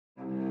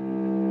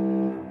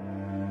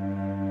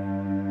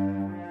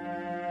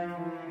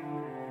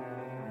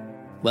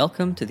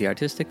Welcome to the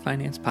Artistic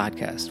Finance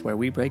Podcast, where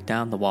we break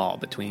down the wall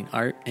between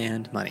art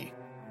and money.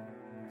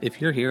 If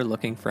you're here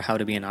looking for how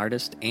to be an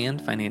artist and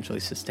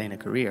financially sustain a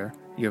career,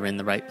 you're in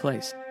the right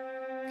place.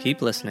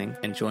 Keep listening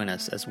and join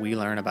us as we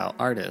learn about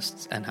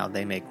artists and how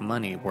they make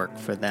money work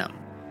for them.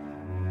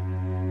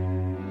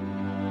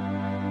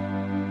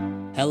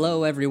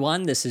 Hello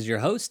everyone, this is your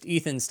host,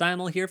 Ethan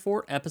Steimel, here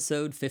for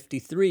episode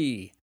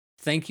 53.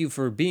 Thank you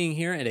for being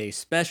here, and a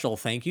special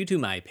thank you to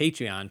my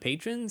Patreon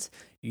patrons.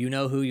 You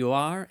know who you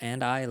are,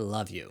 and I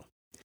love you.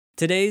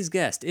 Today's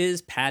guest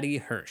is Patty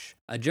Hirsch,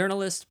 a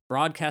journalist,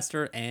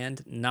 broadcaster,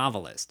 and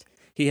novelist.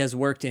 He has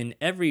worked in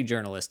every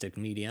journalistic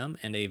medium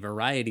and a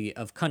variety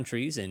of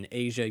countries in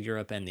Asia,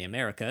 Europe, and the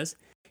Americas.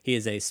 He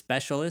is a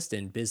specialist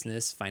in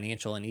business,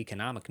 financial, and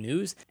economic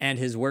news, and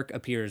his work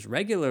appears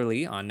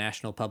regularly on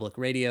National Public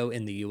Radio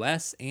in the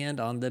US and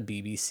on the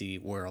BBC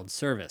World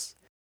Service.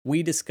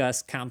 We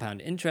discuss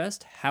compound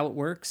interest, how it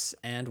works,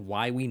 and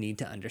why we need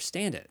to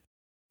understand it.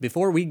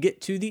 Before we get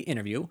to the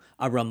interview,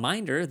 a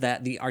reminder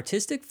that the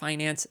Artistic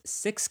Finance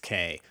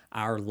 6K,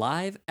 our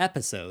live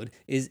episode,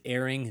 is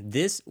airing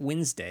this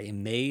Wednesday,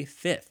 May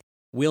 5th.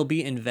 We'll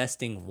be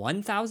investing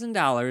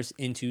 $1,000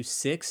 into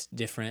 6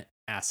 different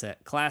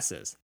asset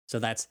classes. So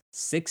that's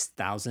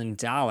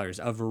 $6,000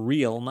 of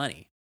real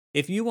money.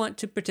 If you want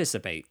to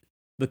participate,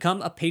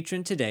 become a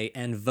patron today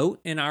and vote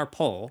in our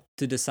poll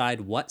to decide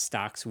what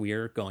stocks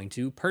we're going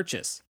to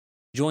purchase.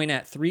 Join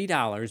at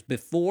 $3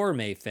 before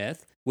May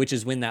 5th, which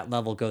is when that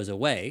level goes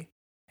away.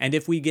 And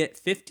if we get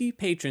 50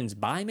 patrons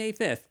by May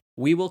 5th,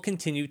 we will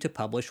continue to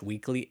publish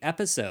weekly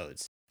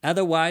episodes.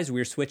 Otherwise,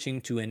 we're switching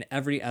to an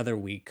every other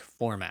week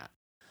format.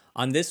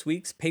 On this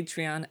week's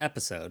Patreon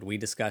episode, we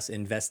discuss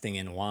investing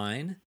in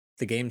wine,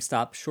 the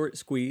GameStop short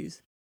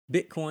squeeze,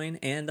 Bitcoin,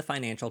 and the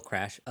financial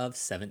crash of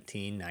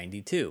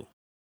 1792.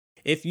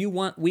 If you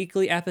want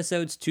weekly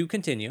episodes to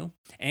continue,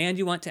 and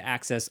you want to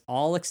access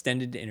all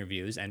extended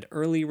interviews and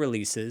early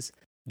releases,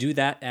 do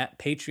that at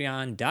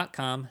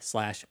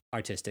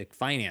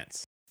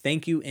patreon.com/artisticfinance.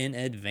 Thank you in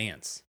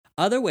advance.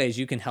 Other ways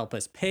you can help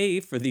us pay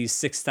for these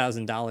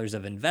 $6,000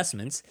 of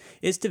investments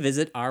is to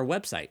visit our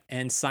website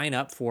and sign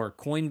up for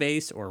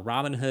Coinbase or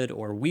Robinhood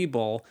or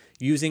Webull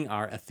using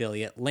our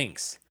affiliate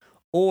links.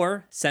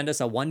 Or send us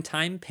a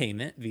one-time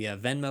payment via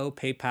Venmo,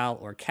 PayPal,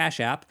 or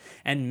Cash App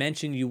and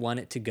mention you want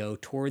it to go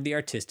toward the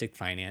Artistic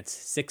Finance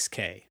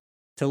 6K.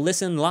 To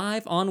listen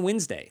live on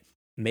Wednesday,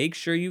 make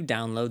sure you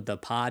download the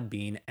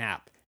Podbean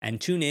app and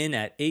tune in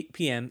at 8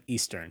 p.m.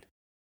 Eastern.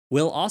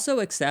 We'll also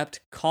accept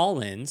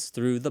call-ins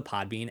through the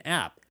Podbean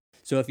app.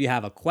 So if you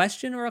have a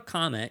question or a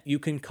comment, you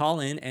can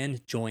call in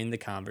and join the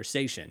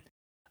conversation.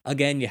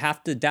 Again, you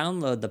have to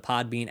download the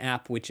Podbean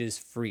app, which is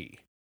free.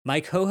 My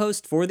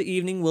co-host for the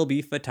evening will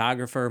be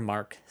photographer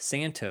Mark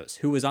Santos,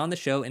 who was on the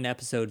show in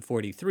episode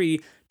 43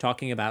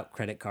 talking about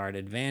credit card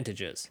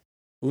advantages.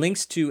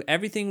 Links to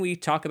everything we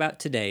talk about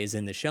today is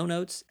in the show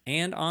notes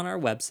and on our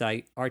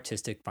website,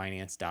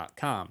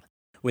 artisticfinance.com.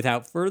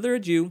 Without further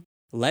ado,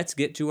 let's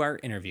get to our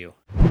interview.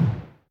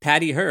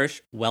 Patty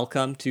Hirsch,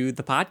 welcome to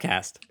the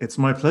podcast. It's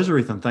my pleasure,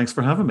 Ethan. Thanks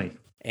for having me.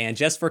 And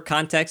just for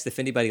context, if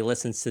anybody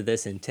listens to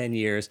this in 10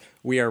 years,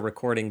 we are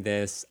recording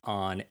this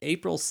on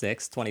April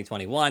 6,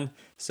 2021.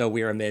 So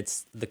we are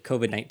amidst the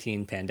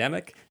COVID-19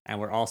 pandemic, and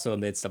we're also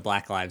amidst a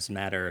Black Lives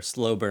Matter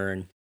slow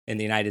burn in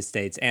the United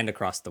States and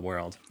across the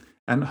world.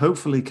 And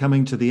hopefully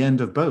coming to the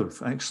end of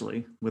both,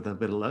 actually, with a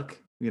bit of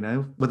luck,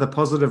 with a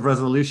positive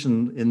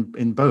resolution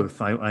in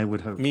both, I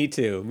would hope. Me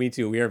too.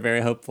 We are very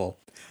hopeful.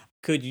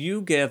 Could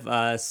you give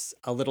us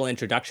a little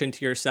introduction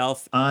to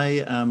yourself?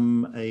 I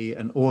am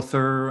an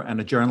author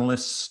and a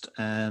journalist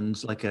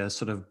and like a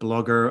sort of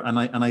blogger,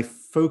 and I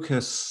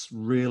focus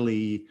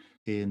really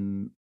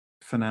in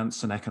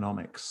finance and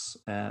economics.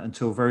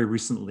 Until very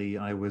recently,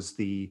 I was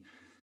the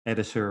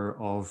editor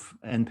of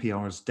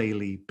NPR's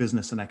daily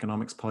business and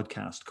economics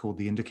podcast called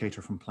The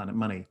Indicator from Planet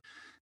Money.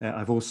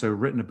 I've also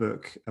written a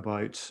book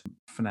about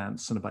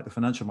finance and about the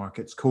financial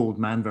markets called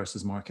Man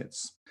versus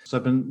Markets. So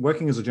I've been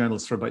working as a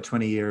journalist for about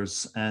 20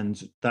 years.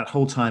 And that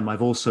whole time,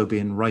 I've also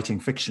been writing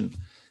fiction.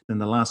 In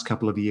the last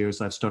couple of years,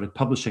 I've started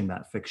publishing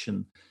that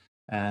fiction.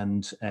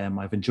 And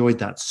I've enjoyed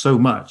that so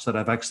much that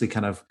I've actually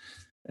kind of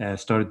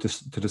started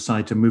to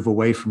decide to move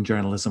away from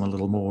journalism a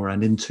little more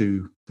and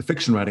into the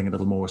fiction writing a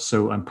little more.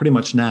 So I'm pretty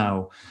much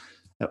now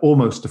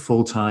almost a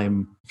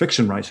full-time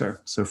fiction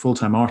writer, so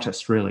full-time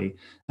artist really,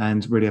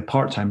 and really a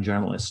part-time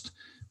journalist,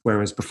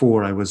 whereas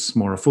before I was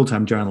more a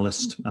full-time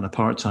journalist and a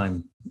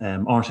part-time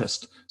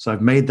artist. So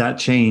I've made that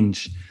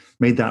change,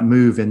 made that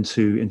move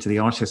into the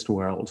artist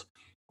world,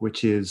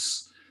 which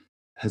is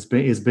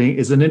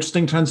an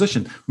interesting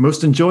transition.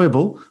 Most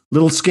enjoyable, a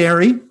little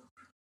scary,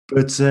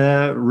 but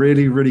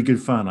really, really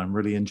good fun. I'm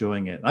really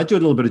enjoying it. I do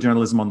a little bit of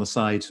journalism on the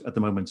side at the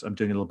moment. I'm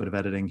doing a little bit of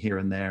editing here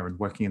and there and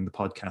working in the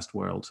podcast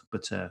world,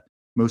 but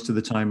most of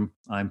the time,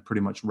 I'm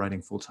pretty much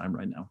writing full-time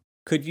right now.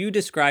 Could you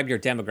describe your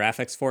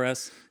demographics for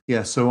us?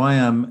 Yeah, so I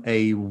am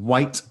a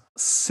white,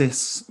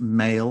 cis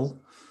male.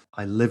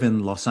 I live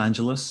in Los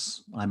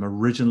Angeles. I'm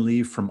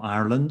originally from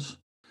Ireland,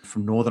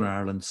 from Northern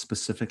Ireland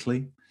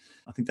specifically.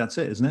 I think that's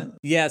it, isn't it?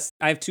 Yes,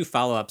 I have two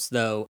follow-ups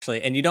though,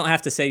 actually, and you don't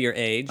have to say your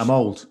age. I'm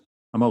old.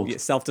 I'm old.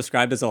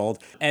 Self-described as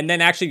old. And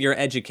then actually your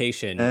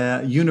education.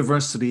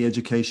 University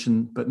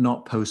education, but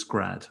not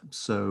post-grad,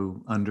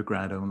 so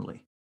undergrad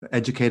only.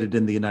 Educated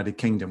in the United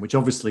Kingdom, which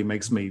obviously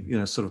makes me,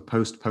 sort of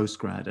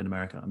post-grad in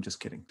America. I'm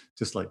just kidding.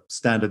 Just like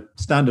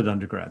standard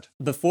undergrad.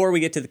 Before we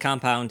get to the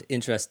compound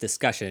interest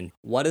discussion,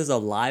 what is a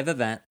live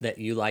event that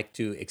you like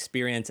to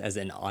experience as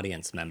an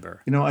audience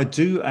member? I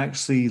do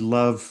actually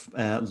love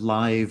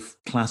live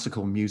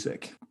classical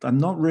music. I'm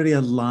not really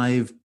a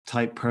live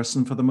type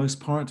person for the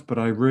most part, but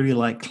I really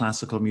like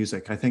classical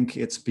music. I think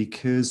it's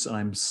because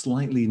I'm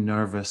slightly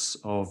nervous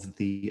of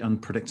the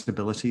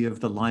unpredictability of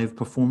the live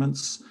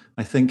performance.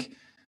 I think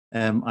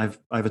I've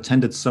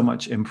attended so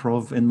much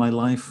improv in my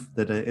life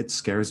that it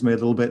scares me a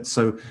little bit.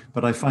 So,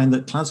 but I find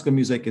that classical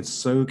music, it's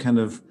so kind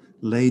of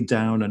laid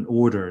down and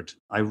ordered.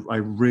 I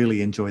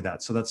really enjoy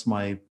that. So that's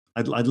my.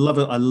 I'd love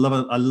it. I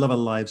love a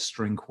live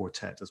string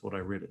quartet is what I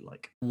really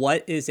like.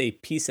 What is a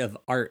piece of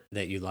art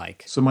that you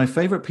like? So my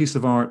favorite piece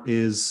of art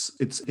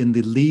it's in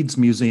the Leeds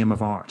Museum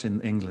of Art in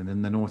England,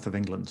 in the north of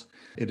England.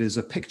 It is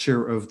a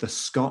picture of the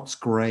Scots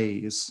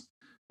Greys,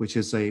 which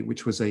was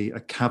a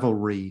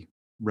cavalry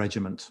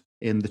regiment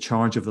in the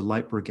charge of the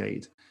Light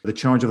Brigade. The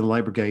charge of the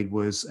Light Brigade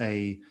was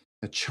an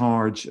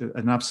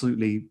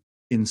absolutely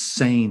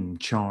insane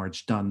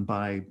charge done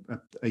by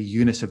a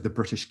unit of the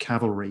British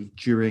cavalry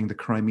during the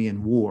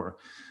Crimean War,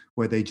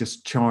 where they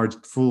just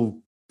charged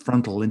full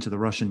frontal into the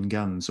Russian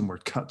guns and were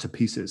cut to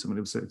pieces. I mean,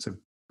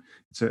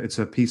 it's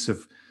a piece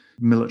of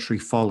military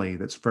folly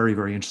that's very,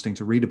 very interesting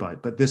to read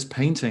about. But this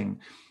painting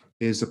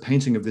is a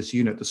painting of this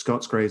unit, the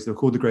Scots Greys. They're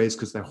called the Greys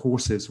because their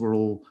horses were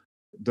all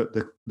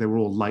they were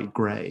all light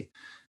grey,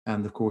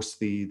 and of course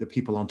the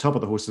people on top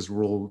of the horses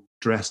were all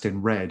dressed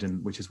in red,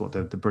 and which is what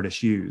the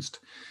British used,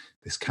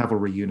 this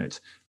cavalry unit.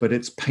 But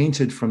it's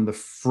painted from the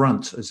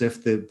front as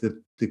if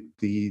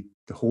the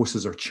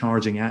horses are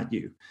charging at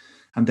you,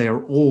 and they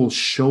are all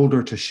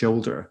shoulder to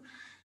shoulder.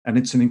 And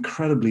it's an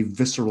incredibly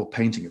visceral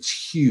painting.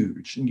 It's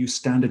huge, and you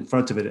stand in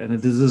front of it, and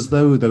it is as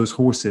though those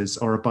horses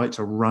are about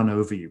to run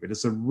over you. It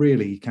is a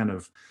really kind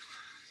of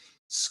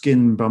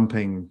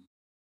skin-bumping,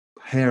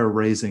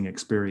 hair-raising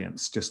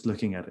experience just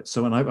looking at it.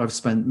 So, and I've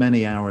spent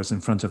many hours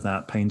in front of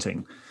that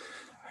painting.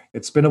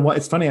 It's been a while.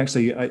 It's funny,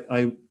 actually.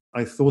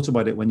 I thought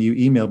about it when you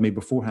emailed me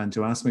beforehand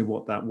to ask me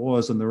what that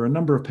was, and there were a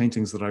number of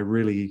paintings that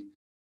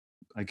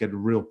I get a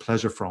real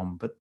pleasure from,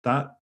 but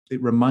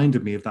it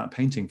reminded me of that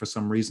painting for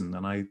some reason,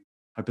 and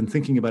I've been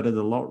thinking about it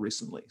a lot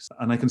recently,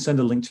 and I can send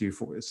a link to it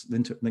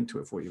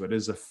for you. It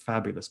is a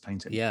fabulous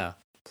painting. Yeah,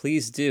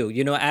 please do.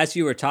 As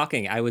you were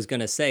talking, I was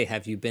going to say,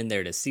 have you been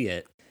there to see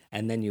it?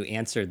 And then you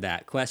answered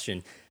that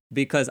question,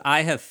 because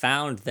I have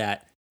found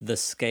that the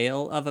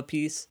scale of a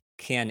piece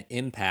can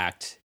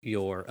impact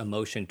your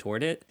emotion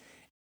toward it.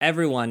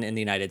 Everyone in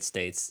the United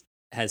States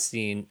has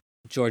seen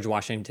George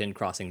Washington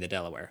crossing the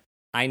Delaware.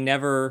 I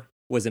never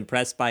was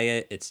impressed by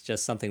it. It's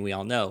just something we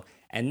all know.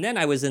 And then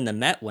I was in the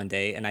Met one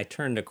day and I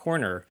turned a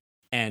corner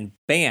and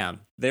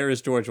bam, there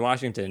is George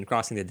Washington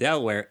crossing the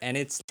Delaware, and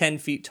it's 10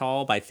 feet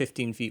tall by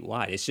 15 feet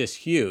wide. It's just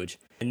huge.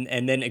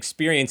 And then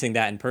experiencing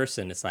that in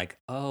person, it's like,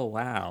 oh,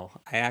 wow,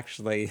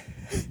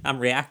 I'm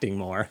reacting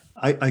more.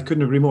 I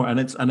couldn't agree more. And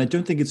I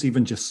don't think it's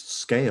even just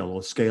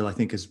scale. I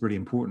think is really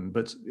important.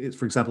 But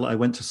for example, I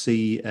went to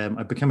see,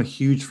 I've become a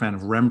huge fan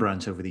of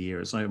Rembrandt over the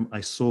years.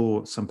 I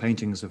saw some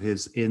paintings of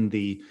his in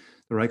the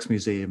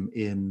Rijksmuseum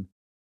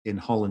in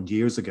Holland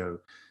years ago.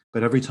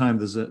 But every time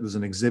there's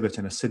an exhibit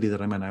in a city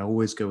that I'm in, I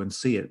always go and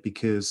see it,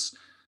 because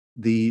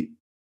the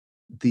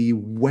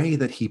way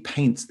that he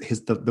paints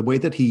the way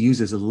that he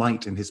uses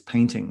light in his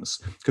paintings,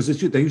 because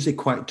they're usually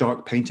quite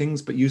dark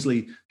paintings, but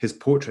usually his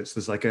portraits,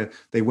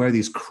 they wear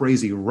these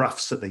crazy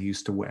ruffs that they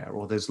used to wear,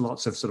 or there's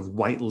lots of sort of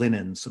white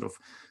linen sort of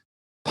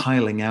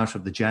piling out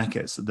of the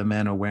jackets that the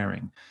men are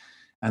wearing.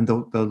 And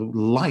the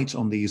light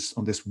on this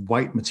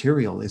white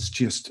material is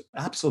just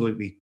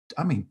absolutely,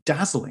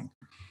 dazzling.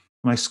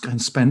 And I can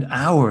spend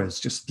hours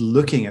just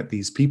looking at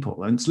these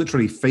people, and it's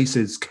literally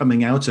faces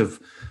coming out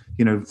of,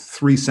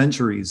 3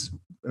 centuries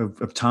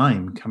of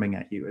time coming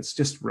at you. It's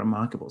just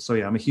remarkable. So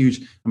yeah, I'm a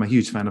huge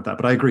fan of that.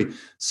 But I agree,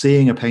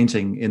 seeing a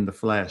painting in the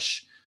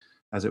flesh,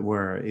 as it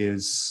were,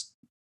 is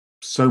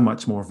so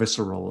much more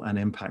visceral and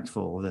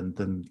impactful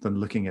than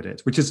looking at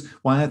it. Which is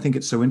why I think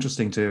it's so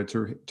interesting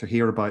to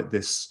hear about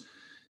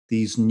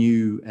these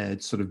new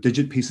sort of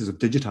pieces of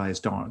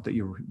digitized art that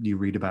you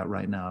read about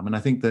right now. I mean, I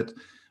think that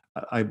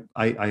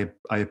I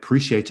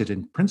appreciate it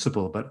in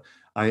principle, but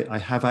I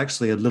have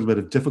actually a little bit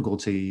of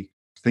difficulty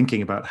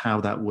thinking about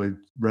how that would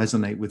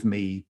resonate with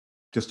me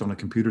just on a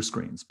computer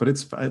screens. But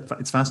it's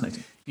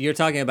fascinating. You're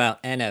talking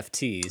about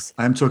NFTs.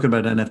 I'm talking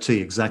about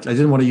NFT, exactly. I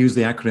didn't want to use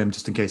the acronym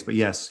just in case, but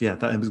yes,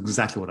 that is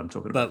exactly what I'm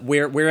talking about. But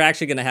we're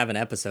actually going to have an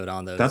episode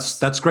on those.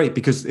 That's great,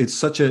 because that's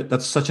such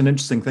an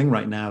interesting thing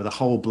right now, the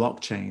whole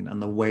blockchain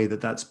and the way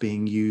that that's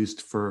being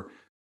used for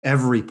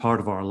every part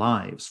of our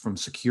lives, from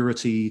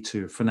security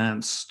to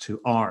finance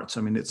to art.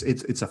 I mean,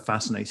 it's a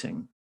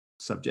fascinating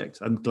subject.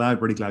 I'm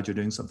really glad you're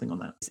doing something on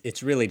that.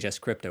 It's really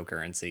just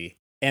cryptocurrency.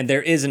 And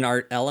there is an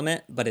art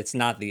element, but it's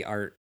not the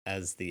art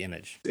as the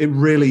image. It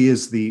really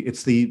is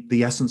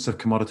the essence of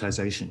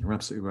commoditization. You're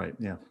absolutely right.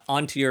 Yeah.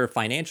 On to your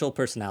financial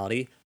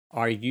personality.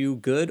 Are you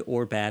good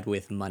or bad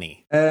with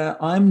money?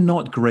 I'm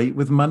not great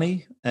with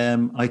money.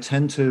 I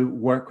tend to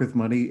work with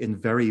money in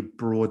very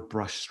broad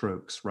brush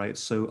strokes, right?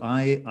 So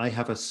I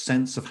have a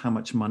sense of how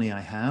much money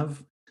I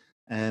have,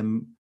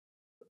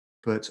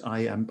 but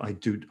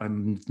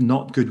I'm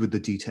not good with the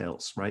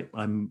details, right?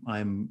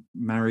 I'm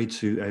married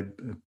to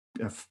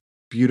a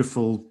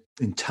beautiful,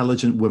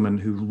 intelligent woman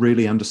who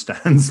really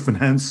understands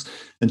finance,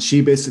 and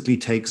she basically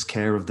takes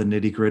care of the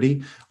nitty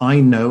gritty. I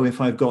know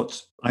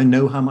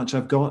how much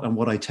I've got, and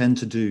what I tend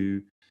to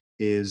do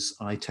is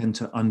I tend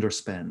to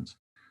underspend,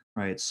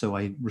 right? So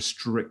I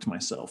restrict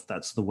myself.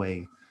 That's the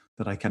way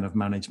that I kind of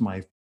manage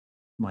my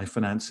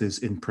finances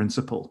in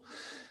principle.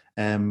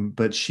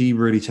 But she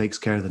really takes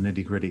care of the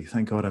nitty gritty.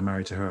 Thank God I'm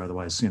married to her.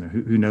 Otherwise,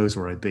 who knows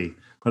where I'd be.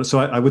 But so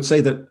I would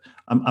say that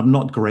I'm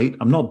not great.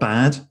 I'm not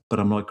bad, but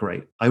I'm not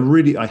great.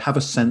 I have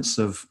a sense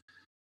of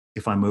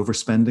if I'm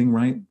overspending,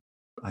 right?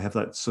 I have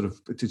that sort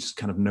of to just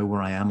kind of know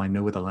where I am. I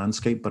know where the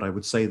landscape, but I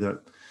would say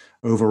that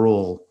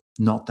overall,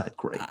 not that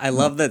great. I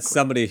love that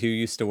somebody who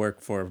used to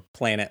work for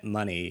Planet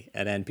Money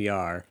at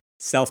NPR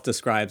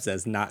self-describes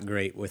as not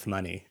great with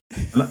money.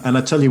 And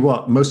I tell you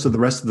what, most of the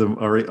rest of them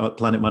are at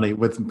Planet Money,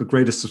 with the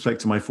greatest respect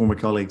to my former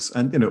colleagues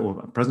and or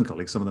present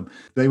colleagues, some of them,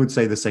 they would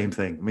say the same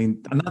thing. I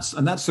mean, and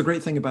that's the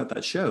great thing about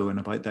that show and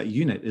about that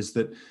unit is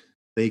that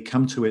they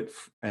come to it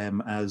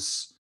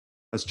as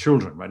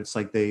children, right? It's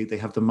like they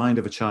have the mind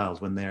of a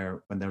child when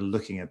they're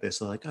looking at this.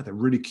 They're like, oh, they're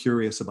really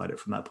curious about it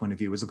from that point of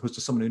view, as opposed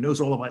to someone who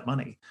knows all about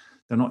money.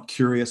 They're not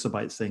curious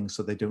about things,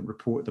 so they don't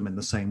report them in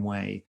the same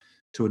way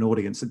to an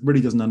audience that really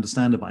doesn't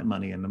understand about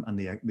money and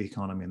the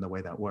economy and the way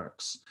that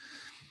works.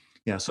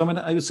 Yeah, so I mean,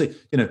 I would say,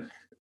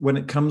 when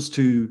it comes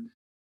to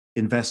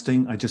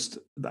investing, I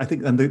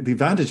think, and the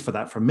advantage for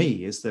that for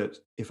me is that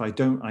if I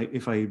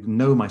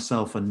know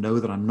myself and know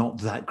that I'm not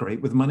that great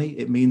with money,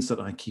 it means that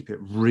I keep it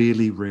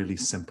really, really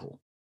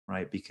simple,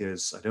 right?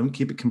 Because I don't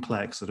keep it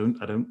complex. I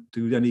don't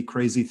do any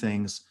crazy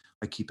things.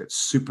 I keep it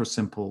super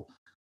simple,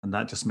 and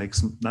that just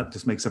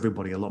makes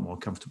everybody a lot more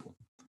comfortable,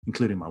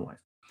 including my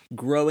wife.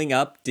 Growing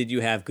up, did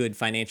you have good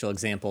financial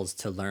examples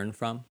to learn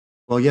from?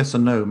 Well, yes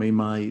and no. I mean,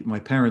 my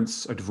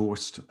parents are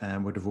divorced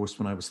and were divorced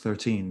when I was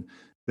 13.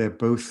 They're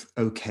both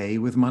okay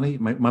with money.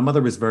 My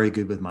mother is very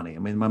good with money. I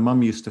mean, my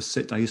mum used to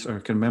sit, I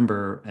can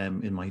remember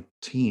in my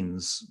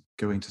teens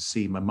going to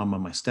see my mum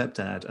and my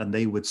stepdad, and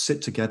they would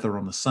sit together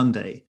on a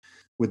Sunday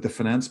with the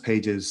finance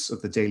pages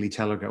of the Daily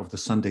Telegraph, of the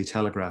Sunday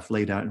Telegraph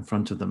laid out in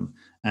front of them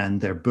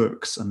and their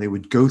books. And they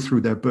would go through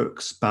their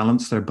books,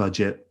 balance their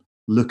budget,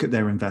 look at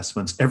their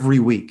investments every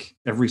week,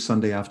 every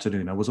Sunday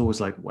afternoon. I was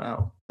always like,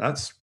 wow,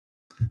 that's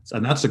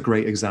a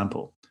great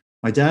example.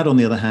 My dad, on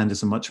the other hand,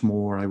 is a much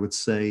more, I would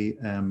say,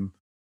 and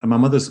my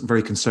mother's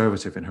very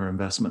conservative in her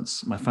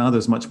investments. My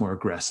father's much more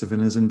aggressive in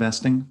his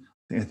investing.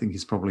 I think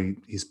he's probably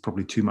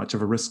too much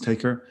of a risk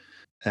taker,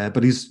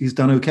 but he's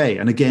done okay.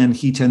 And again,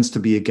 he tends to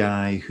be a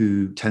guy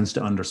who tends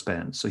to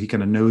underspend. So he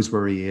kind of knows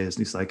where he is,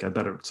 and he's like,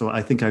 So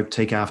I think I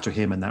take after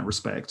him in that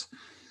respect.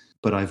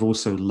 But I've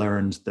also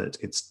learned that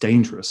it's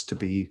dangerous to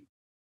be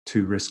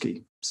too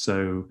risky.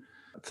 So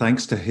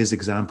thanks to his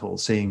example,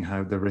 seeing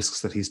how the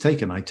risks that he's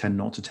taken, I tend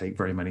not to take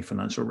very many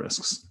financial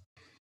risks.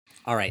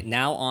 All right,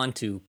 now on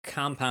to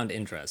compound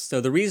interest.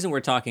 So the reason we're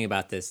talking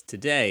about this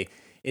today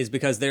is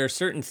because there are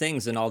certain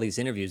things in all these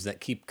interviews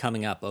that keep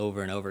coming up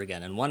over and over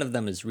again. And one of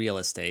them is real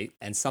estate,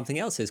 and something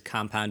else is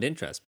compound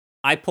interest.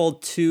 I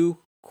pulled two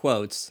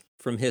quotes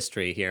from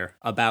history here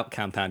about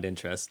compound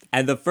interest.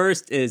 And the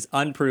first is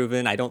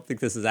unproven. I don't think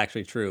this is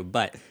actually true,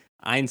 but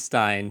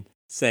Einstein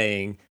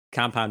saying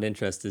compound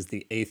interest is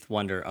the eighth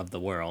wonder of the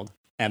world,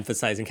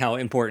 emphasizing how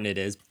important it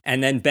is.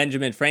 And then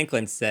Benjamin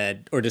Franklin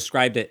said, or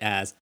described it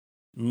as,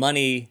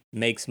 money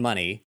makes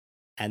money,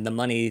 and the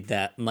money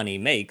that money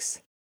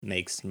makes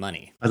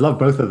money. I love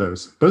both of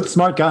those. Both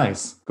smart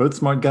guys.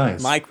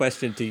 My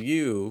question to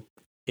you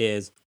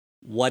is,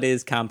 what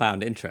is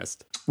compound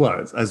interest?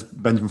 Well, as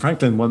Benjamin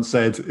Franklin once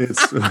said,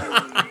 it's...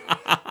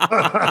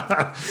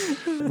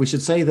 We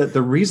should say that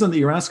the reason that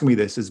you're asking me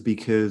this is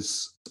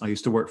because I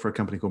used to work for a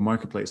company called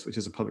Marketplace, which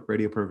is a public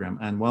radio program.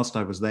 And whilst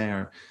I was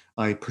there,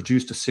 I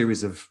produced a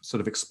series of sort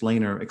of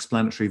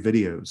explanatory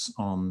videos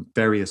on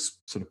various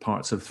sort of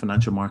parts of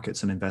financial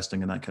markets and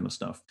investing and that kind of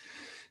stuff.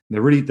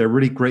 They're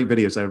really great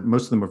videos.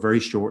 Most of them are very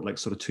short, like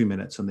sort of 2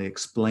 minutes, and they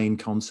explain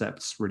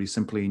concepts really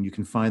simply. And you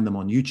can find them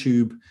on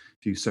YouTube.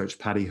 If you search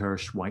Paddy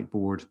Hirsch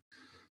whiteboard,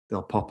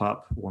 they'll pop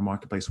up, or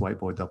Marketplace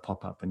whiteboard, they'll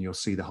pop up, and you'll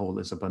see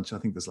there's a bunch. I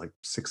think there's like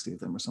 60 of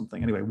them or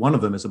something. Anyway, one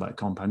of them is about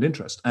compound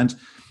interest. And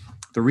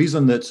the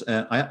reason that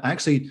I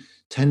actually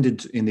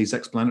tended in these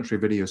explanatory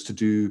videos to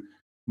do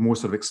more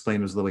sort of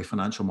explainers of the way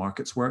financial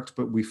markets worked,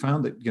 but we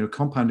found that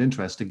compound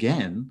interest,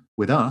 again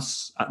with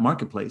us at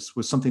Marketplace,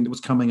 was something that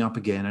was coming up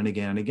again and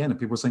again and again, and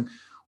people were saying,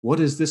 what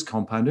is this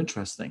compound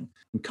interest thing?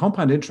 And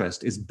compound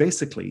interest is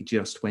basically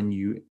just when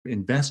you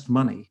invest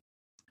money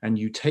and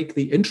you take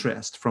the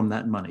interest from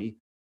that money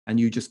and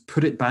you just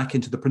put it back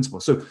into the principal.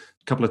 So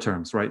a couple of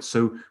terms, right?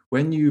 So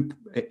when you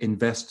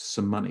invest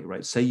some money,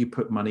 right? Say you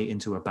put money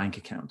into a bank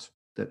account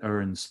that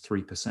earns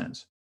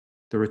 3%.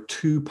 There are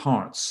two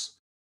parts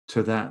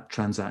to that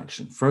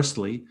transaction.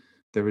 Firstly,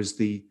 there is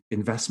the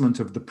investment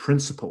of the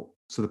principal.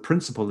 So the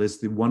principal is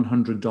the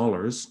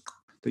 $100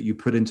 that you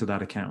put into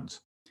that account.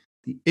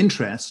 The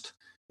interest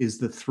is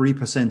the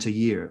 3% a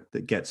year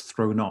that gets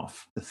thrown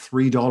off, the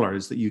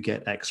 $3 that you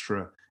get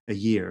extra a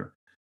year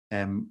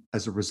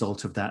as a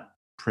result of that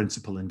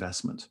principal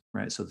investment,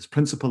 right? So there's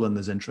principal and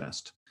there's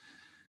interest.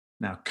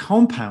 Now,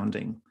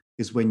 compounding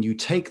is when you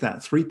take that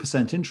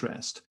 3%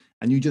 interest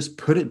and you just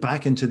put it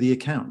back into the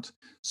account.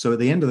 So at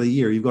the end of the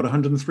year, you've got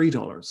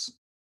 $103.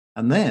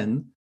 And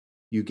then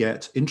you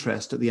get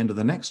interest at the end of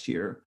the next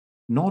year,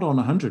 not on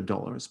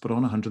 $100, but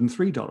on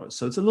 $103.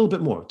 So it's a little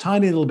bit more,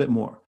 tiny little bit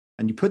more.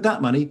 And you put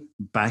that money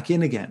back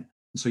in again.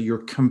 So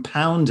you're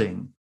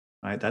compounding,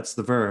 right? That's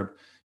the verb.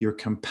 You're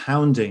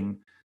compounding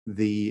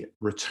the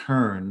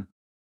return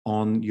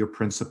on your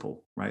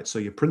principal, right? So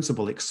your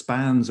principal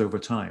expands over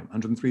time.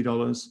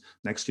 $103.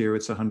 Next year,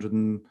 it's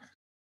 $107.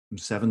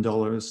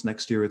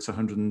 Next year, it's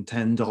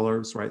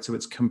 $110, right? So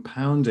it's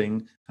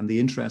compounding, and the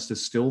interest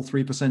is still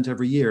 3%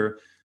 every year.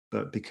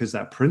 But because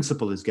that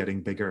principal is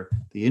getting bigger,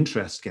 the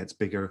interest gets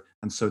bigger,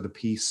 and so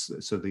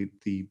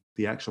the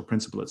actual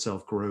principal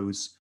itself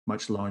grows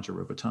much larger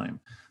over time.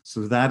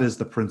 So that is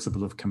the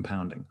principle of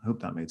compounding. I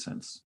hope that made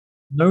sense.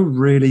 No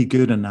really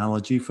good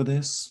analogy for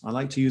this. I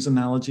like to use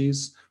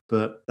analogies,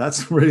 but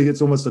that's really,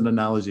 it's almost an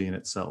analogy in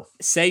itself.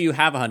 Say you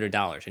have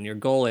 $100 and your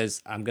goal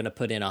is, I'm going to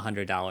put in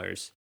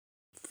 $100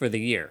 for the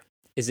year.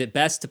 Is it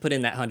best to put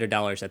in that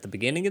 $100 at the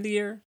beginning of the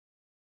year?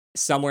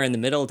 Somewhere in the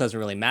middle, it doesn't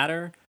really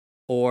matter?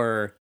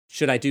 Or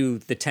should I do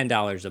the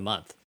 $10 a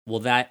month? Will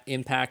that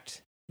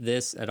impact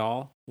this at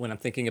all when I'm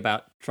thinking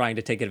about trying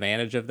to take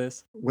advantage of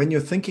this? When you're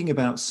thinking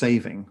about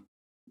saving,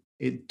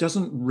 it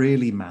doesn't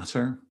really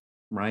matter,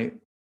 right,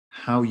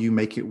 how you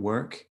make it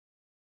work,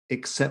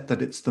 except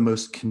that it's the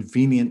most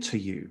convenient to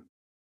you.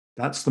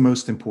 That's the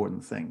most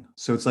important thing.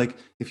 So it's like,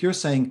 if you're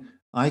saying,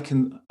 I've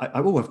got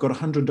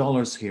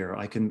 $100 here.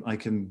 I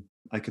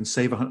can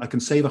save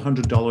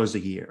 $100 a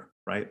year,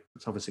 right?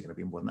 It's obviously going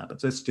to be more than that,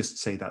 but let's just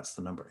say that's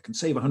the number. I can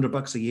save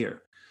 $100 a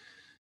year.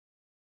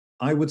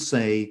 I would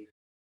say,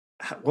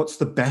 what's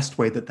the best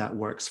way that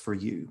works for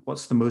you?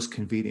 What's the most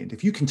convenient?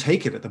 If you can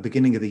take it at the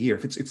beginning of the year,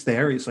 if it's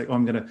there, it's like, oh,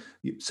 I'm going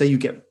to say, you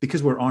get,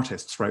 because we're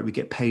artists, right? We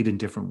get paid in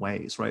different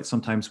ways, right?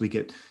 Sometimes we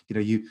get,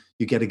 you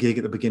get a gig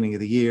at the beginning of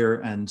the year,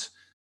 and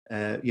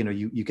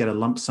you get a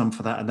lump sum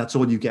for that, and that's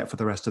all you get for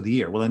the rest of the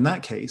year. Well, in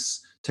that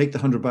case, take the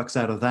 $100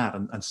 out of that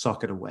and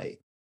sock it away.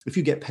 If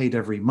you get paid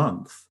every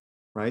month,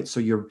 right? So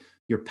your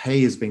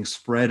pay is being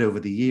spread over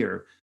the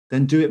year,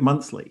 then do it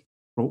monthly.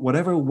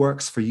 Whatever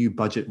works for you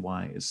budget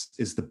wise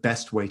is the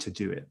best way to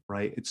do it,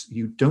 right?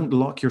 You don't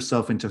lock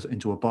yourself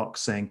into a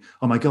box saying,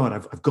 oh my God,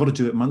 I've got to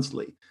do it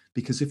monthly.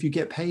 Because if you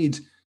get paid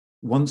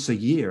once a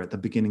year at the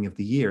beginning of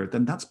the year,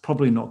 then that's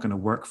probably not going to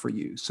work for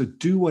you. So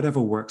do whatever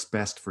works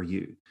best for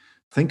you.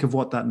 Think of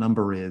what that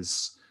number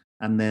is,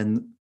 and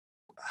then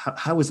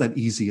how is that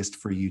easiest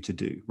for you to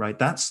do, right?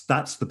 That's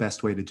the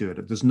best way to do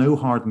it. There's no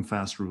hard and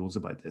fast rules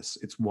about this.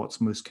 It's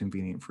what's most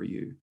convenient for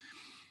you.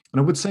 And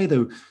I would say,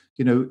 though,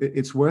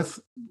 it's worth,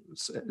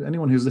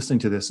 anyone who's listening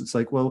to this, it's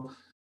like, well,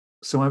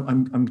 so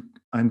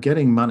I'm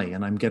getting money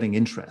and I'm getting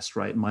interest,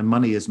 right? My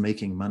money is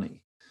making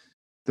money.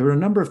 There are a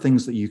number of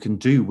things that you can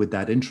do with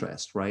that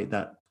interest, right?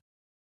 That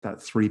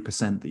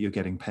 3% that you're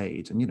getting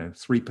paid, and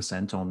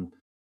 3% on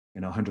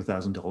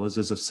 $100,000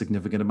 is a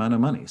significant amount of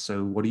money.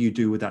 So what do you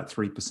do with that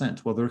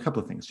 3%? Well, there are a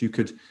couple of things. You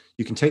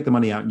can take the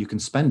money out and you can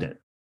spend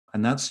it,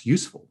 and that's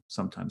useful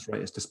sometimes,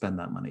 right? Is to spend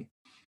that money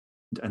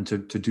and to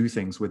do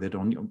things with it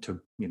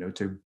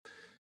to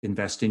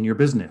invest in your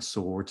business,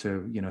 or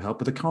to help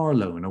with a car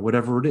loan or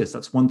whatever it is.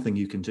 That's one thing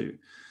you can do.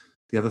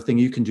 The other thing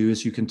you can do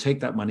is you can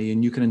take that money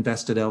and you can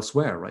invest it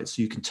elsewhere, right?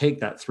 So you can take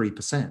that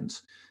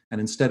 3%,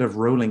 and instead of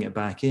rolling it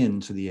back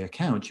into the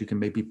account, you can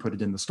maybe put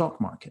it in the stock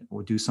market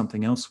or do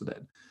something else with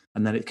it,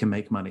 and then it can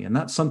make money. And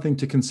that's something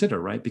to consider,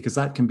 right? Because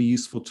that can be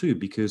useful too,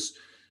 because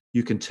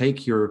you can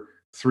take your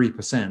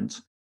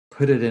 3%,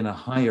 put it in a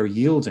higher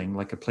yielding,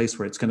 like a place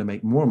where it's going to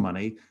make more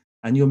money,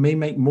 and you may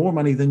make more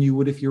money than you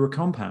would if you were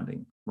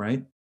compounding,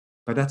 right?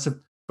 But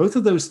both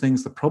of those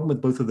things, the problem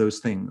with both of those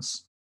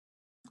things,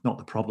 not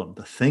the problem,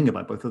 the thing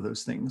about both of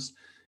those things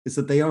is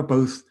that they are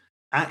both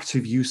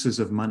active uses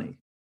of money,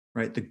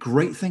 right? The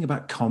great thing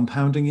about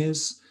compounding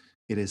is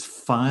it is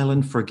file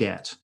and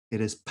forget.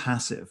 It is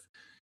passive.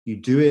 You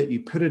do it,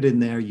 you put it in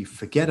there, you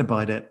forget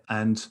about it,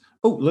 and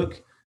oh,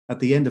 look, at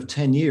the end of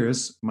 10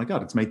 years, my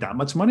God, it's made that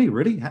much money,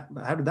 really?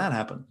 How did that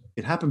happen?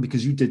 It happened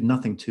because you did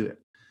nothing to it.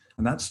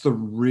 And that's the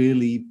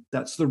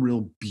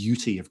real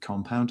beauty of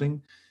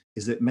compounding,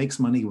 is it makes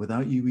money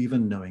without you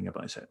even knowing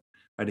about it,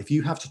 right? If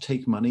you have to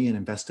take money and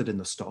invest it in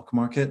the stock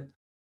market,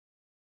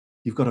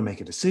 you've got to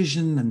make a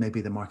decision, and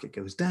maybe the market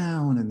goes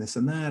down and this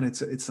and that.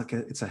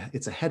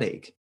 It's a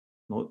headache,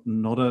 not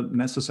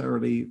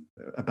necessarily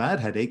a bad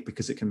headache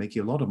because it can make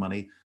you a lot of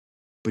money,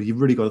 but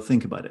you've really got to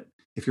think about it.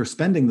 If you're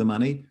spending the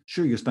money,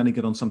 sure, you're spending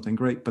it on something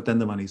great, but then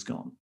the money's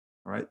gone.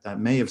 All right. You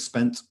may have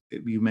spent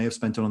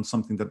it on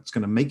something that's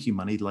going to make you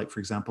money. Like, for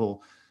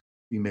example,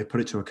 you may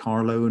put it to a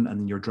car loan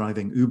and you're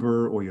driving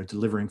Uber or you're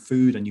delivering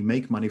food and you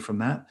make money from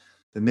that.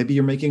 Then maybe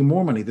you're making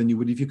more money than you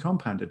would if you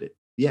compounded it.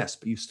 Yes,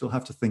 but you still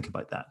have to think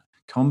about that.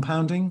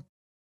 Compounding,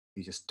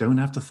 you just don't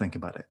have to think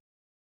about it.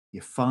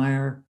 You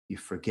fire, you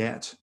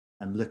forget,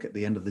 and look, at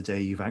the end of the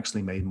day, you've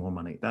actually made more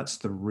money. That's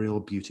the real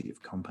beauty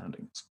of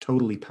compounding. It's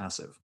totally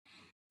passive.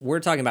 We're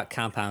talking about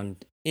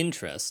compound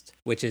interest,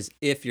 which is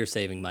if you're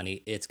saving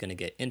money, it's going to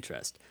get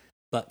interest.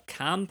 But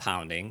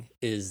compounding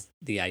is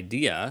the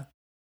idea,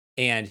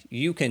 and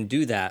you can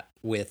do that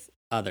with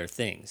other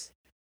things.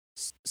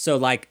 So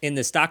like in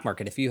the stock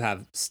market, if you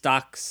have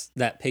stocks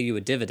that pay you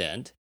a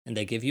dividend and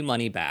they give you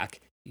money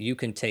back, you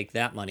can take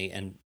that money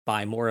and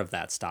buy more of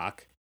that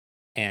stock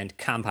and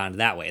compound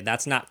that way.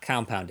 That's not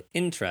compound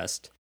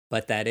interest,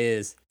 but that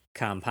is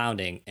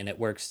compounding, and it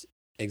works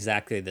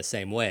exactly the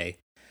same way.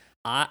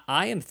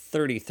 I am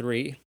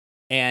 33,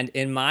 and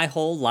in my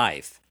whole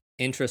life,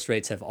 interest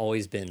rates have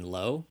always been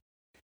low.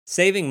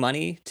 Saving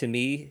money to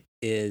me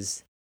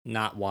is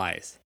not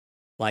wise.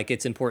 Like,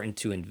 it's important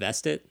to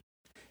invest it.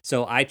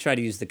 So I try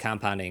to use the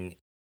compounding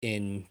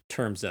in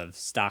terms of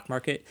stock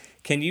market.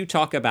 Can you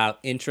talk about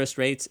interest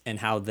rates and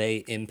how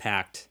they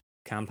impact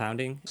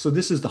compounding? So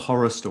this is the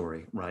horror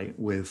story, right,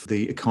 with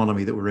the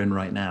economy that we're in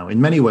right now. In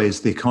many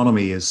ways, the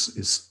economy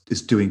is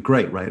doing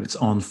great, right? It's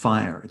on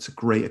fire. It's a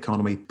great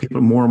economy.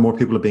 More and more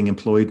people are being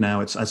employed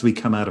now. It's as we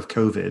come out of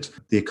COVID,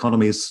 the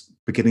economy is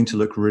beginning to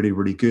look really,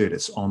 really good.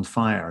 It's on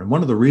fire. And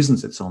one of the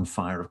reasons it's on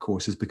fire, of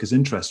course, is because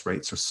interest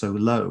rates are so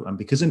low. And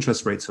because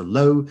interest rates are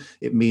low,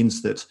 it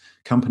means that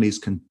companies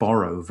can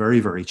borrow very,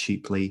 very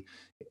cheaply,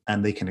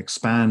 and they can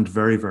expand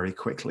very, very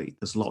quickly.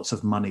 There's lots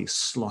of money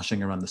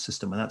sloshing around the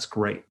system, and that's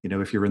great,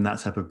 if you're in that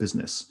type of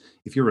business.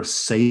 If you're a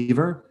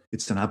saver,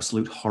 it's an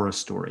absolute horror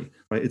story,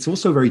 right? It's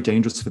also very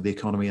dangerous for the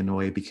economy in a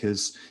way,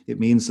 because it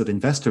means that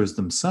investors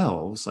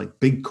themselves, like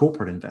big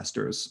corporate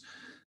investors,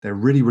 they're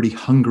really, really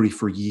hungry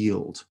for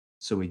yield.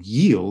 So a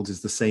yield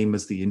is the same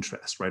as the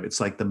interest, right? It's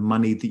like the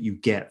money that you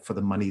get for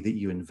the money that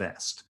you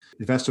invest.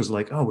 Investors are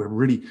like, oh,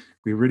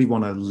 we really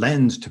want to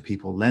lend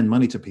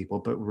money to people,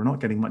 but we're not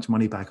getting much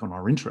money back on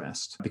our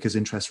interest because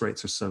interest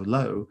rates are so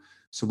low.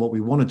 So what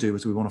we want to do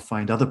is we want to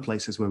find other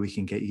places where we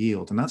can get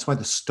yield. And that's why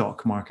the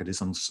stock market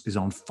is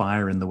on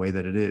fire in the way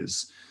that it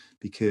is,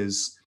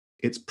 because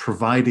it's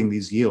providing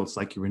these yields.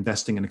 Like, you're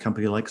investing in a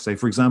company like, say,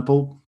 for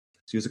example,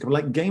 let's use a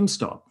company like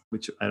GameStop,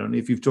 which I don't know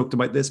if you've talked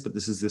about this, but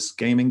this is this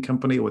gaming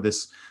company or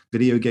this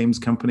video games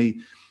company,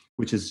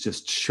 which has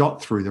just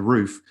shot through the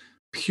roof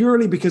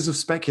purely because of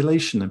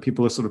speculation, and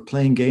people are sort of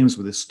playing games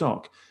with this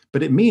stock.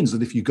 But it means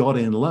that if you got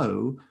in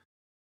low,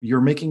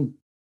 you're making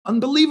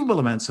unbelievable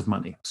amounts of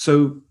money.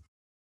 So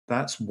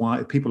that's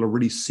why people are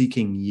really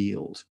seeking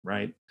yield,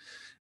 right?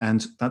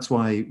 And that's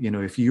why,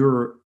 if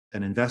you're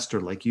an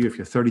investor like if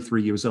you're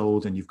 33 years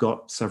old and you've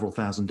got several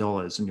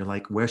 $1,000s and you're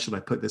like, where should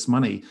I put this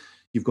money?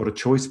 You've got a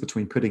choice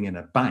between putting in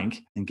a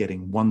bank and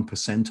getting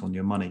 1% on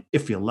your money,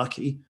 if you're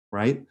lucky,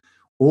 right?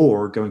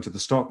 Or going to the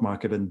stock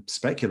market and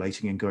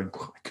speculating and going,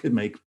 I could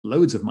make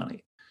loads of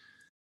money.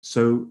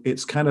 So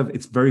it's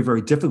very,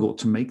 very difficult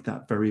to make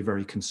that very,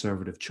 very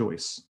conservative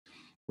choice,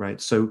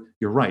 right? So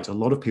you're right. A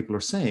lot of people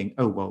are saying,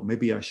 oh, well,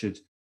 maybe I should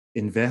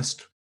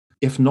invest,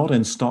 if not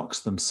in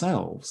stocks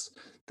themselves,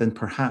 then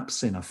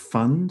perhaps in a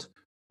fund,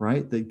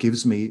 right, that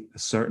gives me a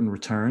certain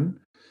return,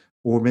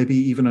 or maybe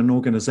even an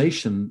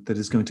organization that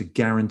is going to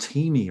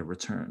guarantee me a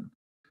return,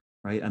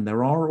 right? And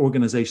there are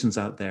organizations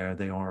out there,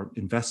 they are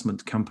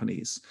investment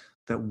companies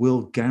that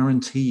will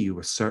guarantee you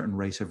a certain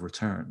rate of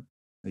return.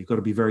 Now, you've got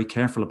to be very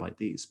careful about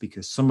these,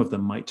 because some of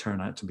them might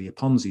turn out to be a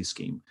Ponzi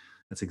scheme.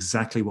 That's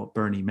exactly what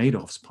Bernie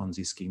Madoff's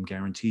Ponzi scheme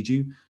guaranteed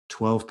you,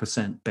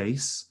 12%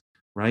 base,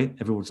 right?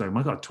 Everyone's like, oh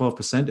my God,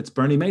 12%, it's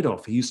Bernie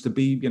Madoff. He used to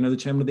be, the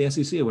chairman of the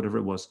SEC or whatever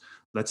it was.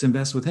 Let's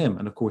invest with him.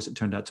 And of course, it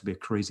turned out to be a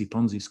crazy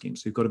Ponzi scheme.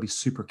 So you've got to be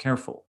super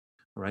careful,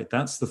 right?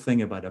 That's the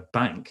thing about a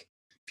bank.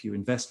 If you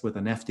invest with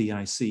an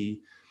FDIC,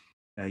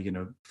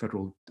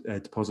 Federal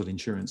Deposit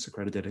Insurance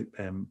Accredited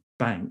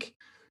bank,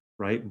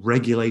 right,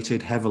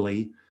 regulated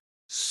heavily,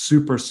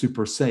 super,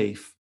 super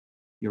safe,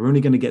 you're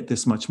only going to get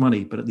this much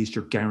money, but at least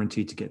you're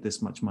guaranteed to get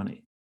this much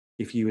money.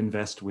 If you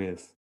invest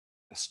with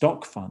a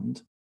stock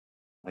fund,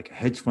 like a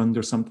hedge fund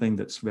or something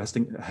that's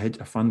investing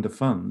a fund of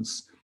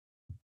funds,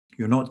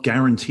 you're not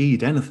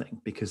guaranteed anything,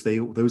 because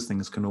those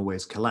things can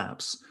always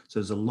collapse. So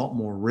there's a lot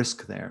more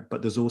risk there,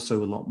 but there's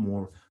also a lot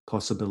more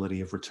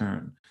possibility of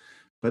return.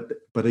 But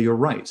you're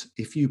right.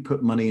 If you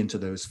put money into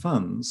those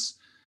funds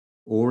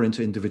or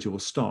into individual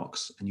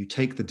stocks and you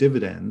take the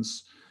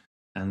dividends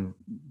and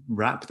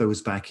wrap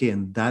those back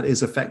in, that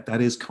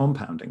is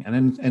compounding.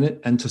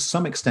 And to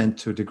some extent,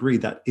 to a degree,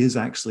 that is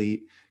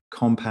actually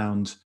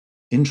compound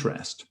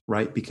interest,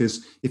 right?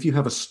 Because if you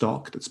have a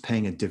stock that's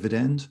paying a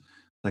dividend,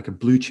 like a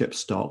blue chip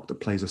stock that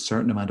pays a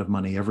certain amount of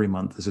money every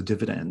month as a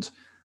dividend,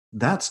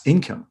 that's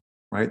income.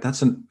 right?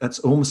 That's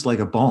almost like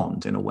a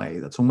bond in a way.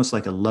 That's almost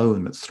like a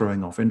loan that's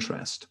throwing off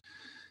interest.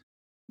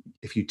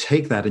 If you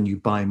take that and you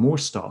buy more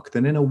stock,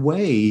 then in a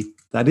way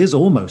that is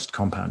almost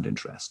compound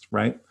interest,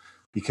 right?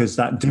 Because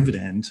that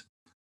dividend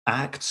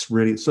acts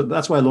really. So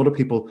that's why a lot of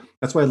people,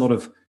 that's why a lot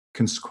of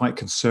quite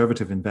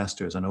conservative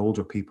investors and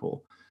older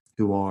people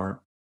who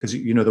are, because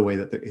you know the way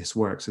that this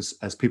works is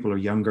as people are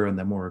younger and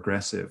they're more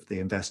aggressive, they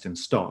invest in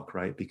stock,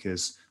 right?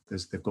 Because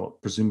they've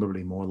got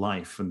presumably more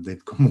life and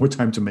they've got more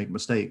time to make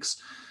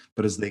mistakes.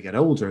 But as they get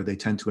older, they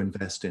tend to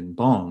invest in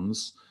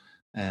bonds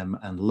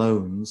and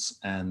loans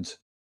and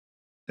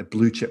a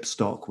blue chip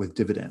stock with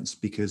dividends,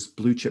 because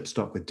blue chip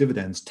stock with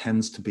dividends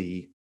tends to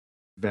be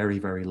very,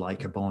 very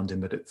like a bond in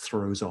that it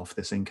throws off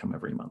this income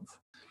every month,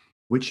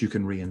 which you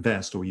can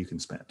reinvest or you can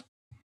spend.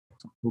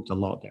 Talked a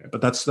lot there, but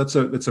that's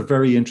a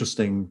very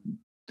interesting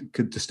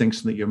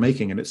distinction that you're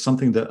making, and it's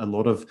something that a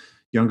lot of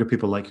younger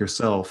people like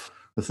yourself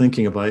are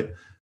thinking about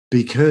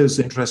because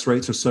interest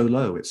rates are so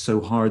low. It's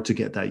so hard to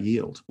get that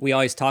yield. We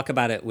always talk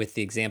about it with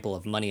the example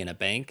of money in a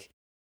bank.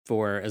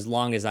 For as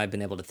long as I've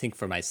been able to think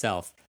for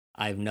myself,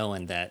 I've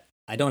known that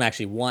I don't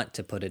actually want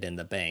to put it in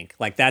the bank.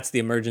 Like, that's the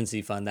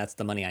emergency fund. That's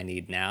the money I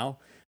need now.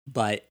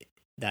 But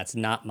that's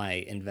not my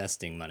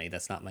investing money.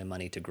 That's not my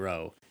money to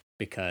grow,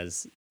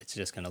 because it's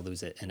just going to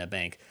lose it in a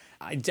bank.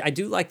 I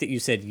do like that you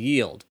said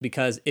yield,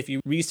 because if you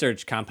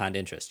research compound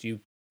interest, you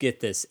get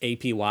this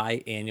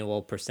APY,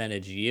 annual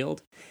percentage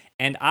yield.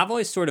 And I've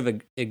always sort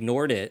of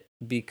ignored it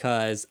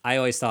because I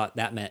always thought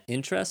that meant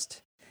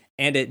interest.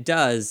 And it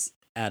does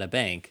at a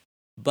bank.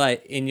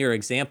 But in your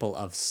example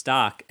of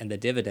stock and the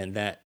dividend,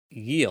 that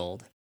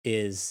yield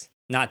is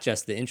not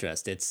just the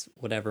interest. It's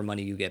whatever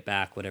money you get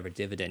back, whatever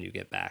dividend you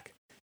get back.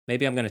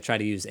 Maybe I'm going to try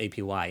to use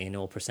APY,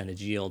 annual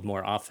percentage yield,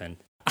 more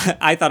often.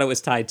 I thought it was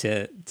tied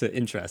to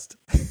interest.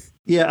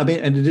 Yeah, I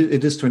mean, and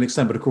it is to an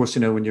extent, but of course,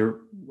 when you're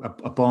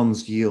a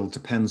bond's yield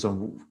depends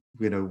on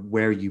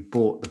where you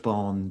bought the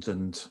bond,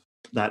 and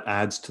that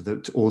adds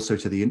also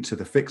to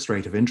the fixed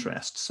rate of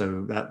interest.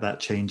 So that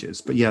changes.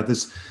 But yeah,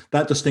 there's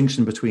that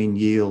distinction between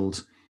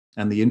yield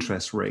and the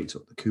interest rate,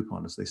 or the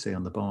coupon, as they say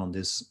on the bond,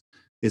 it's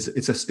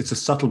a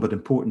subtle but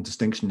important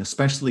distinction.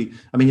 Especially,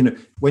 I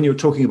mean, when you're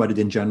talking about it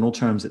in general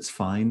terms, it's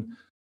fine,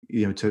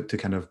 to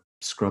kind of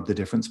scrub the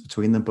difference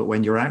between them. But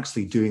when you're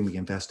actually doing the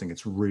investing,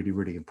 it's really,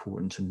 really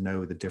important to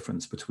know the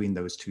difference between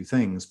those two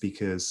things,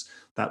 because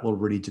that will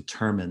really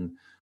determine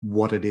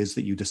what it is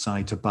that you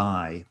decide to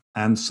buy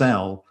and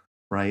sell,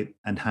 right?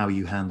 And how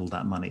you handle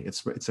that money.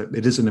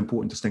 It is an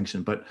important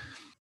distinction. But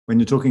when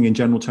you're talking in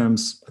general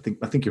terms,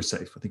 I think you're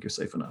safe. I think you're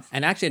safe enough.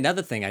 And actually,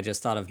 another thing I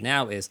just thought of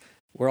now is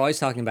we're always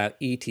talking about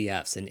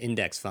ETFs and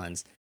index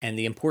funds. And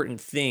the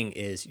important thing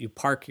is you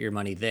park your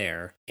money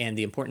there. And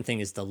the important thing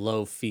is the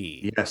low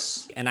fee.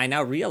 Yes. And I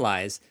now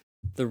realize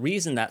the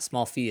reason that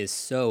small fee is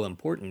so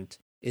important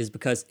is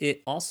because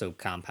it also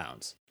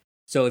compounds.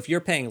 So if you're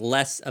paying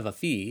less of a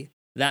fee,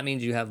 that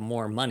means you have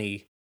more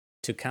money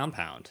to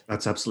compound.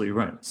 That's absolutely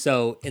right.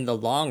 So in the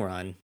long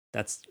run,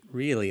 that's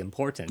really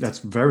important. That's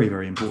very,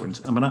 very important.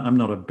 I mean, I'm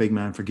not a big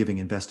man for giving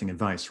investing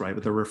advice, right?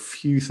 But there are a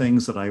few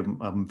things that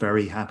I'm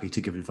very happy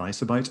to give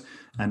advice about.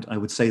 And I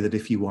would say that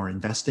if you are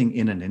investing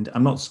in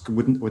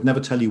would never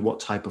tell you what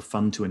type of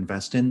fund to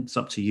invest in. It's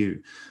up to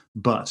you.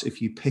 But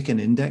if you pick an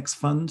index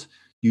fund,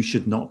 you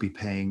should be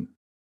paying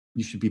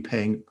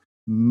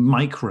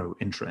micro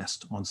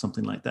interest on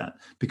something like that.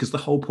 Because the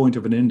whole point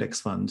of an index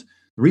fund,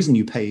 the reason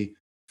you pay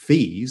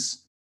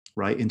fees,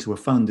 right, into a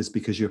fund is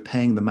because you're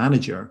paying the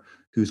manager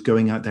who's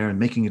going out there and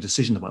making a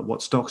decision about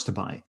what stocks to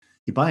buy.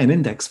 You buy an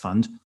index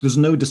fund, there's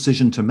no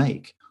decision to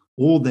make.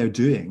 All they're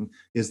doing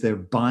is they're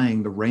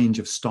buying the range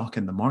of stock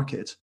in the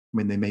market. I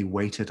mean, they may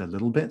weight it a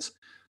little bit,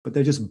 but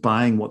they're just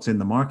buying what's in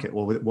the market,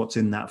 or what's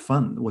in that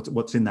fund,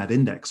 what's in that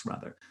index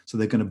rather. So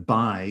they're going to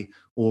buy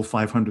all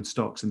 500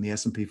 stocks in the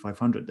S&P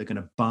 500. They're going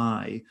to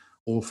buy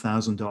all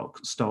 1,000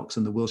 stocks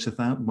in the Wilshire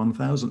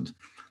 1000.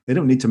 They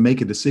don't need to make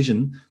a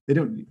decision.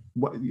 The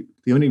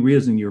only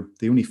reason you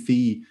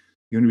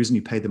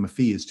pay them a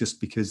fee is just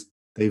because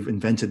they've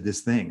invented this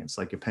thing. It's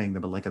like you're paying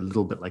them like a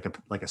little bit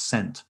like a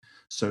cent.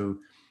 So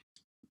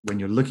when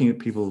you're looking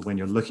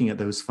at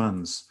those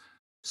funds,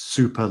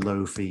 super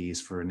low fees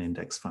for an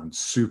index fund,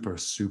 super,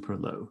 super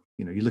low.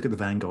 You look at the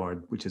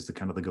Vanguard, which is the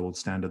kind of the gold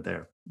standard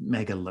there,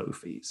 mega low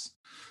fees.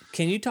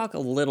 Can you talk a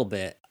little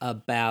bit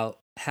about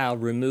how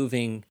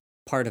removing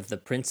part of the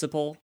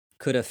principal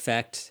could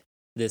affect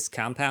this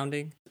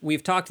compounding?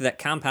 We've talked that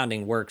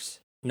compounding works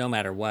no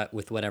matter what,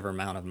 with whatever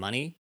amount of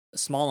money. A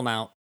small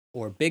amount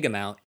or big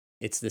amount,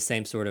 it's the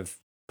same sort of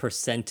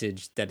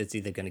percentage that it's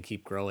either going to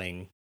keep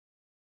growing.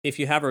 If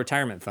you have a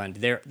retirement fund,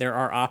 there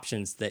are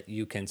options that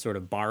you can sort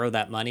of borrow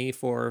that money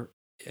for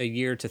a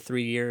year to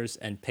 3 years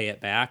and pay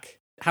it back.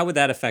 How would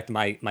that affect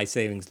my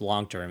savings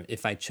long term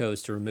if I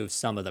chose to remove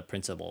some of the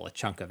principal, a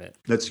chunk of it?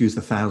 Let's use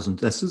the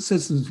 1,000. Let's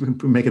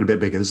make it a bit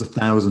bigger. There's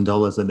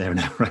 $1,000 in there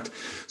now, right?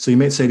 So you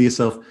may say to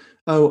yourself,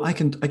 "Oh, I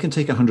can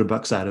take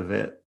 $100 out of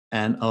it,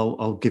 and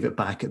I'll give it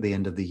back at the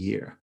end of the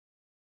year."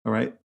 All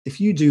right.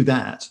 If you do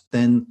that,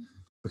 then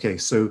okay.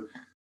 So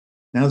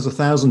Now there's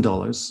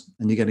 $1,000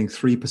 and you're getting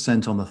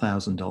 3% on the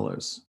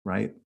 $1,000,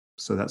 right?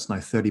 So that's now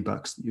 $30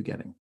 that you're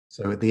getting.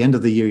 So at the end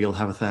of the year, you'll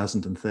have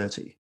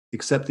 1,030,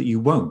 except that you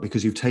won't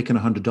because you've taken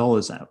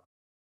 $100 out.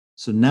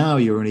 So now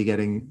you're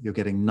getting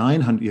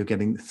 900, you're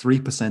getting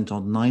 3%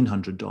 on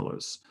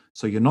 $900.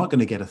 So you're not going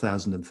to get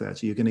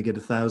 1,030, you're going to get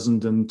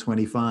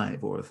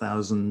 1,025 or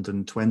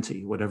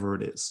 1,020, whatever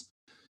it is,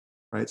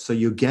 right? So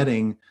you're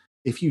getting,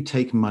 if you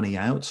take money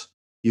out,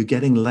 you're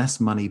getting less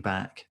money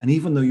back. And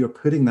even though you're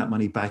putting that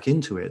money back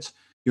into it,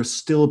 you're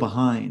still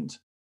behind.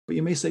 But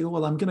you may say, oh,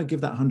 well, I'm going to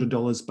give that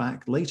 $100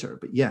 back later.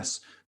 But yes,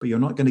 but you're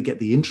not going to get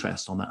the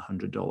interest on that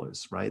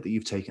 $100, right, that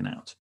you've taken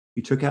out.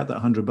 You took out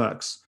that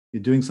 $100,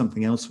 you're doing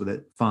something else with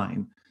it,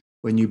 fine.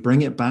 When you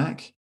bring it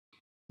back,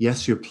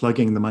 yes, you're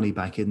plugging the money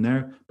back in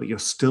there, but you're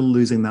still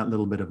losing that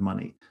little bit of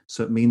money.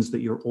 So it means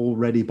that you're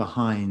already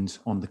behind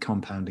on the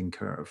compounding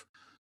curve.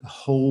 The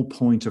whole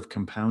point of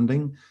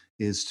compounding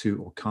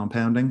or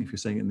compounding, if you're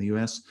saying it in the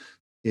US,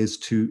 is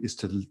to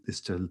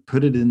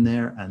put it in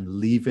there and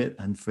leave it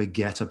and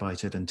forget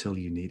about it until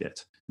you need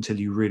it, until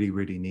you really,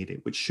 really need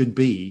it, which should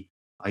be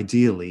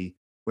ideally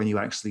when you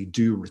actually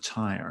do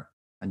retire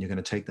and you're going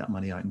to take that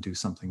money out and do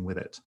something with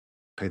it,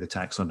 pay the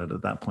tax on it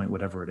at that point,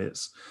 whatever it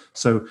is.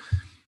 So,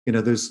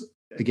 there's,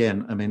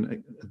 again, I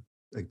mean,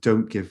 I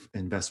don't give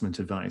investment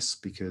advice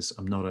because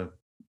I'm not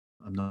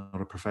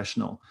a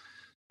professional.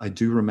 I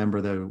do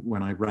remember, though,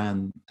 when I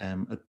ran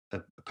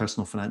a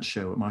personal finance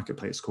show at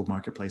Marketplace called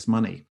Marketplace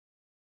Money,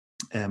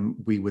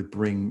 we would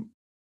bring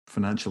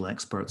financial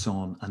experts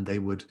on, and they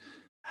would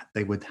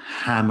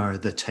hammer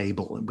the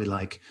table and be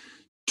like,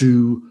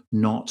 do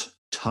not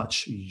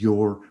touch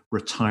your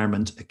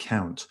retirement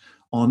account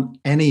on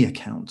any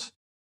account.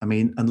 I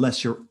mean,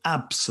 unless you're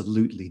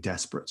absolutely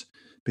desperate,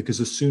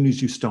 because as soon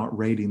as you start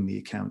raiding the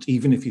account,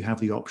 even if you have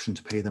the option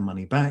to pay the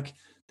money back,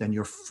 then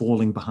you're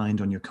falling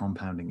behind on your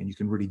compounding and you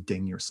can really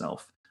ding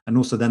yourself. And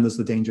also then there's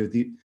the danger that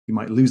you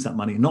might lose that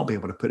money and not be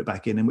able to put it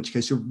back in which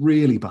case you're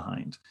really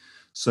behind.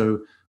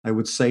 So I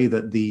would say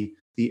that the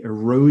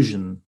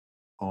erosion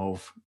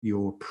of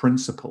your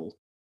principal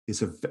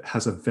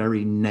has a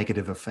very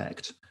negative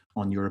effect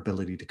on your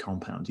ability to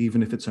compound,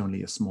 even if it's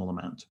only a small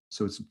amount.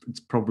 So it's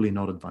probably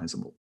not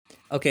advisable.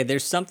 Okay,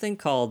 there's something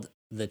called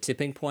the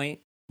tipping point,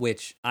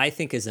 which I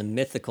think is a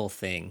mythical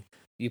thing.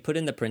 You put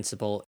in the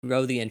principal,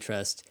 grow the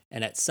interest,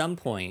 and at some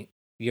point,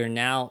 you're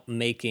now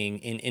making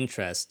in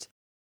interest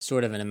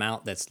sort of an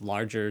amount that's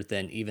larger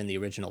than even the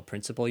original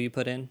principal you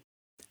put in.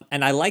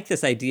 And I like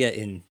this idea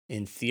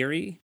in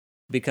theory,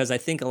 because I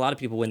think a lot of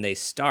people, when they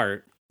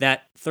start,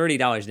 that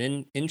 $30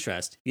 in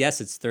interest, yes,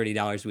 it's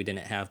 $30 we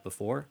didn't have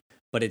before,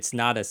 but it's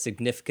not a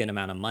significant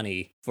amount of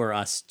money for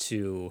us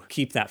to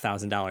keep that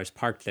 $1,000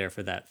 parked there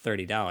for that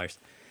 $30.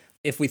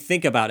 If we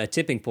think about a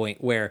tipping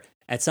point where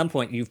at some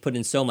point you've put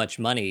in so much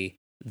money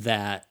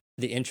that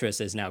the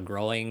interest is now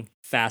growing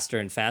faster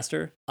and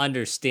faster,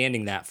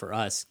 understanding that for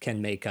us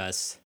can make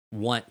us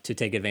want to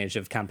take advantage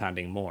of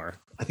compounding more.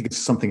 I think it's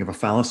something of a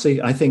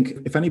fallacy. I think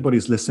if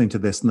anybody's listening to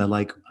this and they're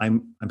like,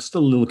 I'm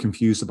still a little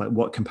confused about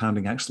what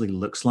compounding actually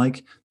looks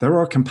like, there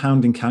are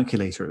compounding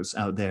calculators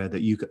out there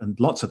that you can, and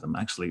lots of them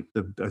actually,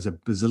 there's a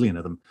bazillion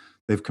of them.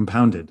 They've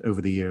compounded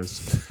over the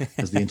years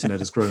as the internet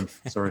has grown.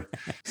 Sorry.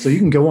 So you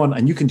can go on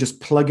and you can just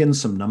plug in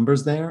some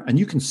numbers there and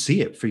you can see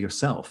it for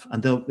yourself.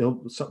 And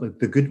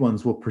the good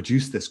ones will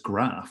produce this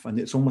graph, and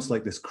it's almost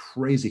like this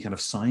crazy kind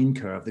of sine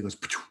curve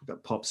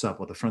that pops up,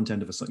 or the front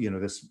end of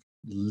this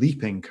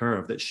leaping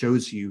curve that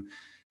shows you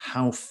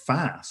how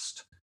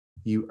fast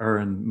you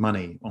earn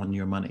money on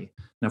your money.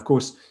 Now, of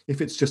course,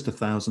 if it's just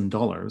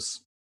 $1,000,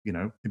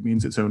 it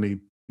means it's only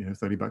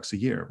 $30 a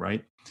year,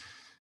 right?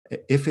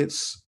 If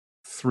it's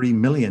 $3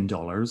 million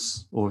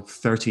or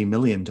 $30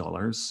 million,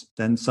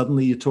 then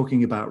suddenly you're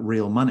talking about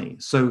real money.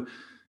 So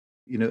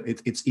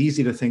it's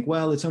easy to think,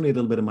 well, it's only a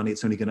little bit of money,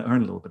 it's only going to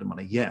earn a little bit of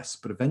money. Yes,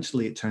 but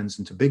eventually it turns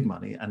into big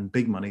money, and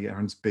big money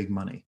earns big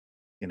money.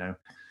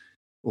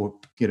 Or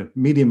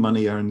medium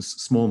money earns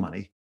small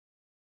money,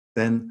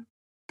 then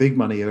big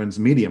money earns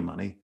medium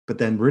money, but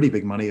then really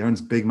big money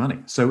earns big money.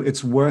 So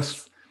it's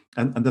worth,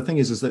 and the thing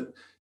is that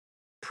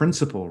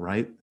principal,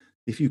 right?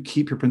 If you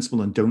keep your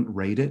principal and don't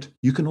raid it,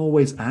 you can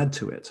always add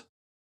to it,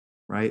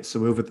 right?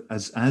 So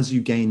as you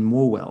gain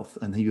more wealth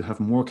and you have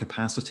more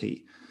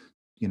capacity,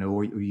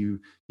 or you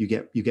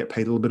get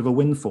paid a little bit of a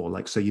windfall,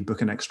 like say you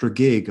book an extra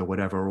gig or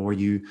whatever, or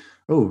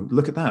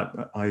look at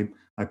that,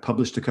 I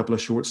published a couple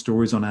of short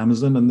stories on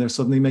Amazon and they're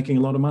suddenly making a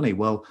lot of money.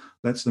 Well,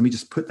 let me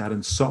just put that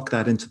and sock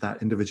that into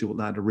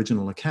that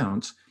original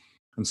account,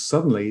 and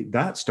suddenly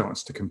that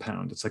starts to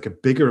compound. It's like a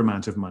bigger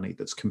amount of money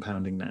that's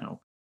compounding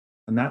now,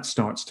 and that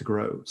starts to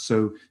grow.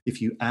 So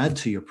if you add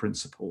to your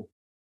principal,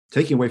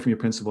 taking away from your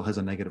principal has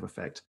a negative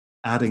effect.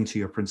 Adding to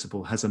your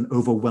principal has an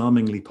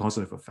overwhelmingly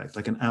positive effect,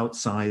 like an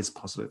outsized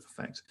positive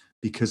effect,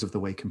 because of the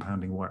way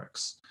compounding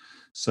works.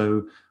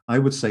 So I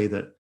would say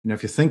that,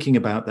 if you're thinking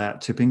about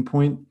that tipping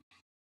point,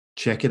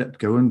 check it out,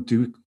 go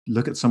and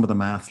look at some of the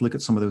math, look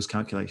at some of those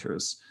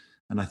calculators.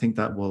 And I think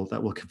that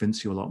will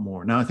convince you a lot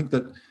more. Now, I think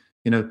that,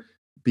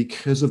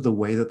 because of the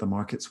way that the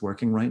market's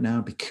working right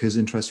now, because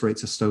interest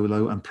rates are so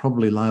low and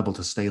probably liable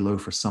to stay low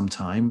for some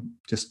time,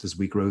 just as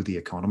we grow the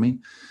economy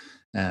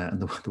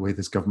and the way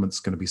this government's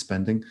going to be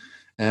spending,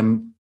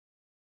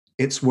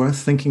 it's worth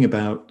thinking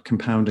about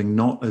compounding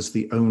not as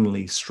the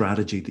only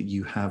strategy that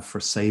you have for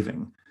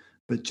saving,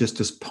 but just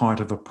as part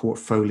of a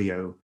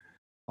portfolio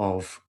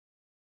of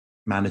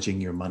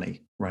managing your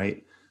money,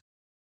 right?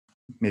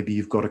 Maybe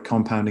you've got a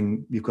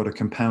compounding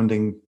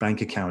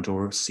bank account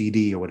or a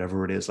CD or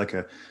whatever it is.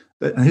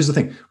 And here's the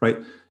thing, right?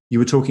 You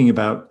were talking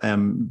about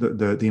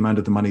the amount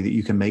of the money that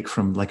you can make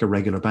from like a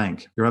regular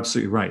bank. You're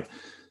absolutely right.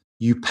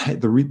 You pay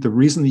the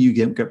reason that you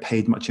get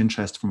paid much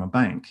interest from a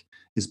bank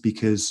is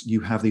because you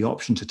have the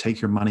option to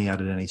take your money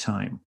out at any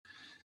time.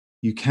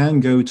 You can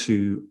go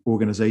to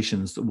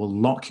organizations that will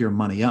lock your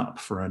money up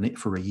for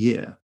a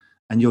year,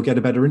 and you'll get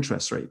a better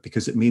interest rate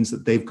because it means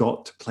that they've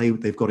got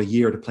a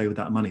year to play with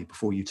that money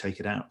before you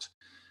take it out.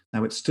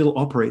 Now, it still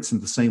operates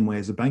in the same way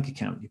as a bank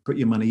account. You put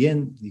your money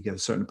in, you get a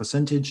certain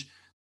percentage,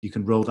 you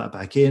can roll that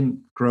back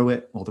in, grow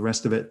it, all the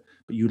rest of it,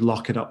 but you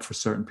lock it up for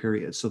certain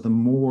periods. So the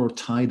more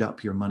tied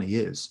up your money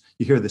is,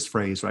 you hear this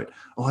phrase, right?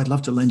 Oh, I'd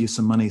love to lend you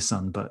some money,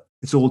 son, but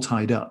it's all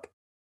tied up.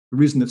 The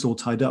reason it's all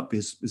tied up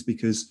is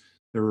because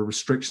there are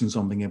restrictions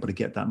on being able to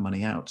get that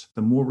money out.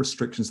 The more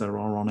restrictions there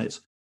are on it,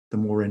 the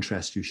more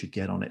interest you should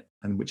get on it,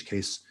 in which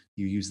case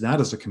you use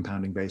that as a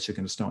compounding base, you're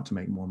going to start to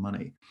make more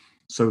money.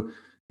 So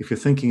if you're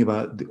thinking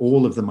about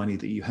all of the money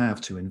that you have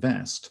to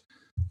invest,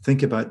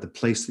 think about the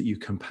place that you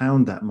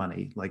compound that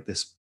money, like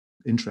this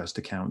interest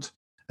account,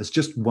 as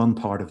just one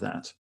part of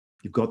that.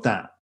 You've got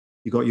that.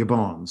 You've got your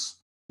bonds.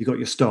 You've got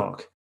your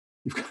stock.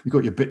 You've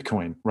got your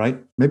Bitcoin,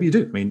 right? Maybe you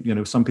do. I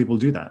mean, some people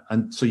do that.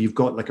 And so you've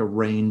got like a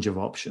range of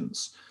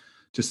options.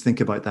 Just think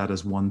about that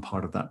as one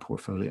part of that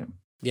portfolio.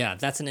 Yeah,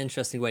 that's an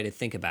interesting way to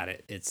think about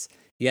it. It's,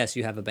 yes,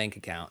 you have a bank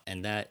account,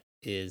 and that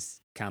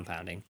is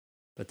compounding.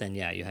 But then,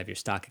 yeah, you have your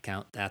stock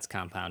account, that's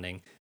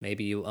compounding.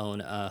 Maybe you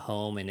own a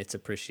home and it's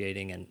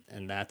appreciating,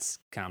 and that's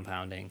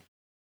compounding.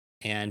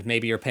 And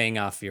maybe you're paying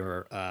off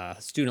your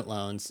student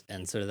loans,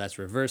 and so that's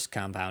reverse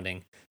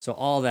compounding. So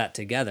all that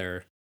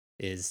together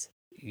is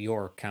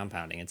your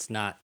compounding. It's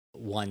not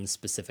one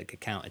specific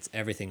account, it's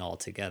everything all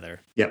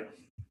together. Yeah.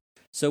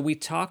 So we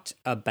talked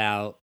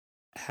about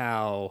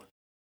how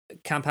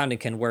compounding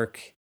can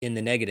work in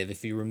the negative.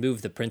 If you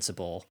remove the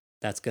principal,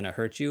 that's going to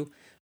hurt you.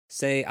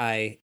 Say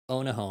I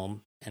own a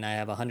home and I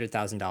have a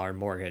 $100,000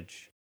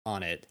 mortgage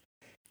on it.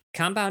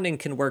 Compounding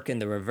can work in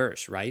the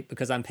reverse, right?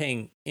 Because I'm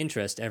paying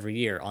interest every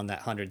year on that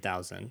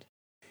 100,000.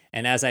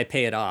 And as I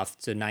pay it off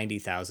to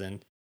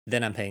 90,000,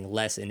 then I'm paying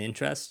less in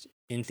interest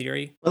in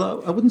theory.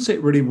 Well, I wouldn't say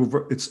it really,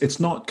 it's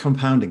not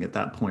compounding at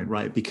that point,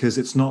 right? Because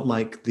it's not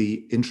like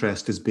the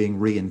interest is being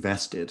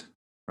reinvested,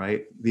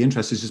 right? The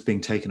interest is just being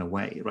taken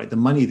away, right? The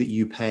money that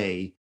you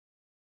pay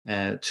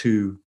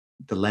to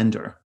the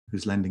lender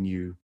who's lending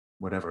you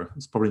whatever,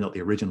 it's probably not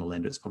the original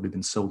lender, it's probably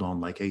been sold on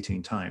like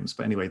 18 times.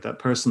 But anyway, that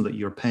person that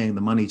you're paying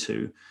the money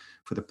to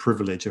for the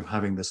privilege of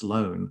having this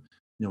loan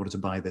in order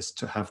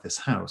to have this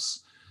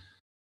house,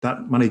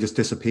 that money just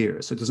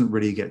disappears. It doesn't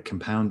really get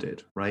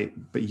compounded, right?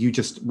 But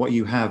what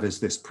you have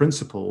is this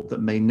principle that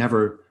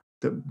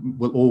that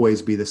will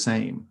always be the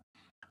same.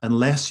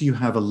 Unless you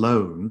have a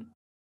loan,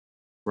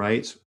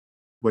 right,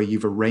 where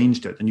you've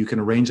arranged it, and you can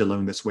arrange a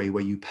loan this way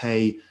where you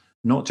pay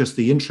not just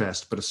the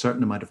interest, but a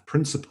certain amount of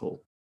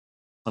principal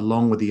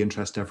along with the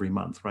interest every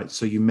month, right?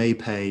 So you may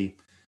pay,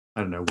 I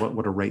don't know,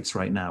 what are rates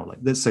right now? Like,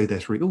 let's say they're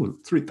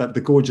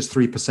the gorgeous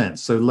 3%.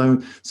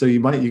 So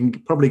you can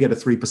probably get a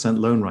 3%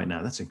 loan right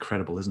now. That's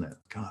incredible, isn't it?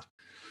 God.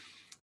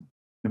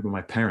 Remember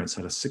my parents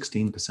had a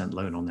 16%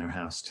 loan on their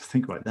house.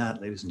 Think about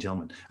that, ladies and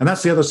gentlemen. And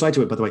that's the other side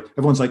to it, by the way.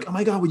 Everyone's like, oh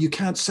my God, well, you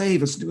can't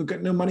save. You've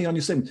got no money on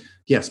your savings.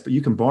 Yes, but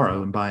you can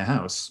borrow and buy a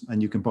house,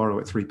 and you can borrow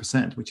at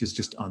 3%, which is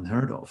just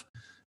unheard of.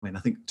 I mean,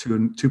 I think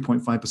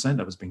 2.5%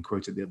 I was being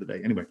quoted the other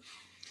day. Anyway,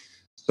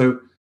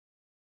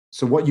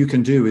 so what you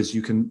can do is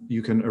you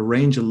can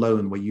arrange a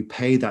loan where you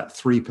pay that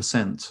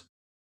 3%,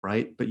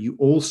 right? But you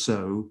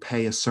also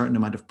pay a certain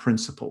amount of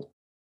principal,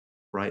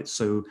 right?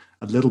 So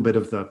a little bit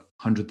of the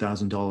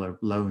 $100,000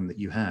 loan that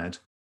you had,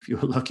 if you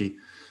were lucky,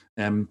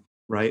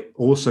 right,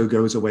 also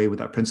goes away with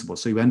that principal.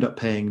 So you end up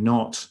paying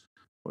not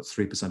what's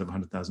 3% of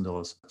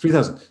 $100,000,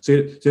 3,000. So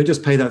you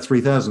just pay that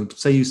 3,000.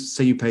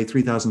 Say you pay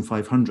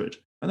 3,500.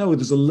 I know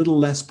there's a little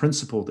less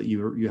principal that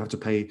you have to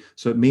pay.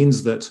 So it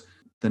means that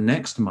the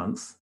next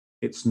month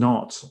it's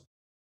not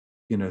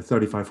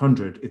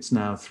 3,500. It's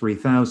now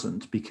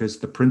 3,000 because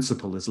the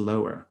principal is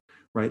lower,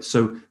 right?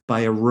 So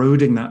by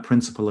eroding that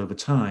principal over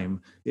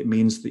time, it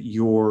means that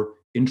your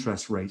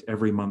interest rate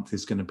every month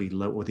is going to be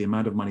low, or the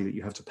amount of money that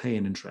you have to pay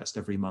in interest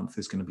every month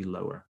is going to be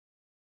lower,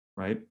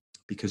 right?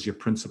 Because your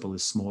principal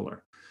is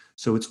smaller.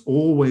 So it's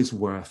always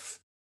worth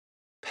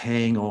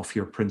paying off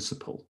your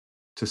principal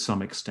to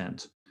some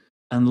extent,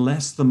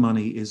 unless the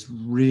money is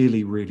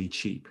really, really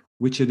cheap,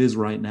 which it is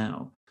right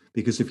now.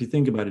 Because if you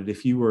think about it,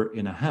 if you were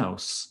in a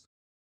house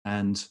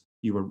and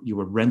you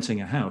were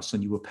renting a house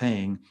and you were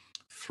paying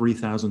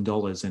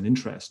 $3,000 in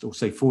interest, or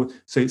say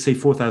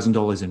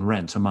 $4,000 in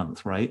rent a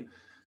month, right?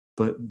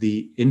 But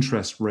the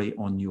interest rate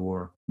on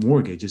your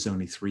mortgage is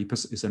only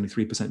 3%, is only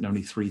 3%, and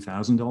only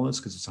 $3,000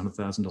 because it's a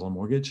 $100,000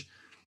 mortgage.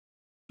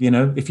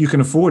 If you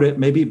can afford it,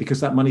 maybe because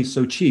that money's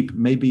so cheap,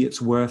 maybe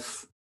it's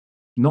worth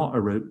not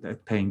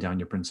paying down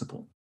your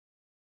principal,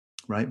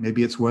 right?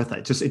 Maybe it's worth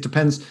it. It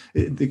depends.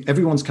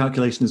 Everyone's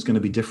calculation is going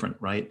to be different,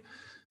 right?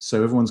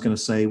 So everyone's going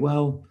to say,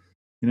 well,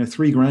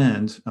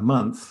 $3,000 a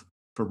month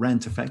for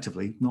rent,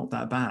 effectively, not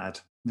that bad.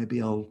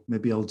 Maybe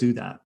I'll do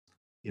that,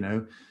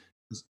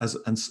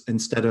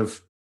 instead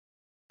of,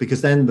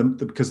 because then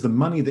because the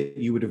money that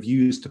you would have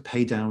used to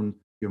pay down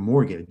your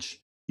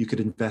mortgage, you could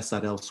invest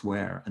that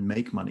elsewhere and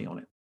make money on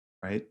it,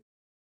 right?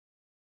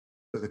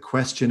 But the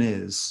question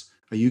is,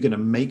 are you going to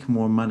make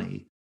more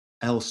money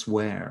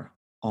elsewhere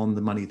on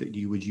the money that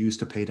you would use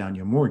to pay down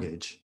your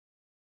mortgage,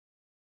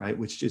 right?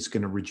 Which is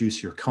going to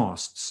reduce your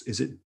costs. Is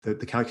it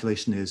the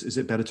calculation is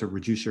it better to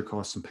reduce your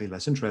costs and pay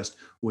less interest,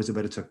 or is it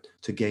better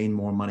to gain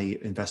more money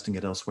investing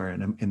it elsewhere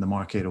in the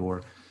market,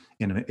 or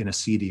in a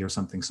CD or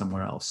something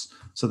somewhere else?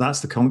 So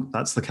that's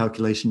the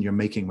calculation you're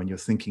making when you're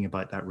thinking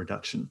about that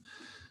reduction.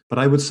 But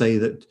I would say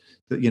that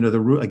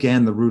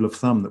the rule of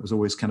thumb that was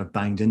always kind of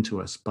banged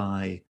into us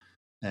by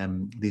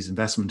these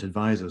investment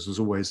advisors was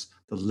always,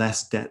 the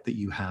less debt that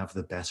you have,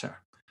 the better,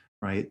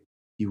 right?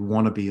 You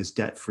want to be as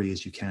debt free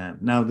as you can.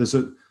 Now, there's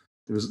a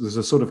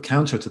sort of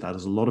counter to that.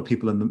 There's a lot of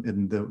people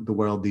in the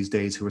world these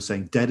days who are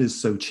saying debt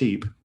is so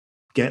cheap,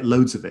 get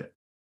loads of it.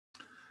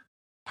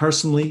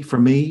 Personally, for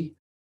me,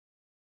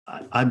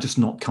 I'm just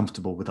not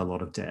comfortable with a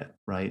lot of debt,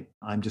 right?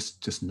 I'm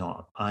just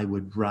not. I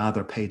would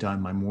rather pay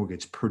down my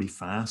mortgage pretty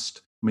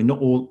fast. I mean, not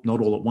all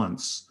at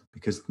once,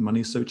 because the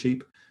money is so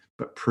cheap,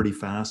 but pretty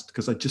fast,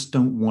 because I just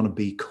don't want to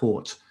be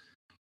caught.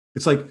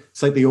 It's like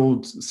the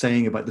old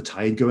saying about the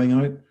tide going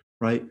out,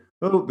 right?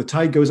 Oh, the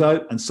tide goes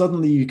out and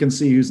suddenly you can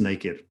see who's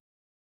naked,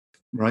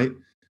 right?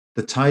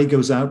 The tide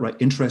goes out, right?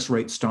 Interest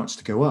rate starts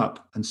to go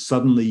up, and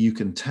suddenly you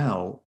can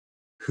tell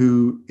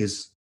who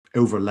is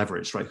over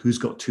leveraged, right? Who's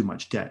got too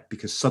much debt?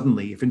 Because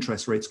suddenly, if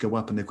interest rates go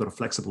up and they've got a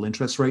flexible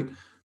interest rate,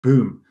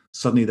 boom,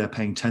 suddenly they're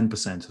paying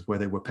 10% where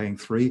they were paying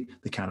 3%.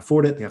 They can't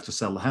afford it. They have to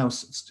sell the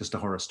house. It's just a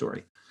horror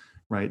story,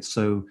 right?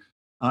 So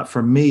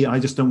for me, I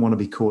just don't want to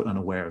be caught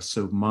unawares.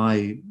 So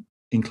my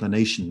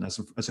inclination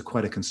as a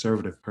quite a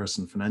conservative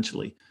person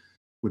financially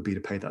would be to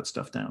pay that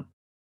stuff down.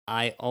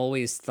 I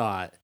always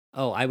thought,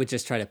 I would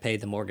just try to pay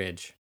the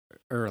mortgage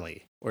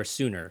early or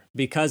sooner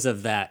because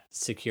of that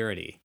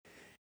security.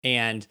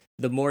 And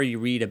the more you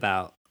read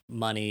about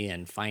money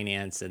and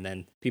finance, and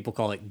then people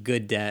call it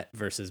good debt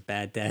versus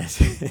bad debt,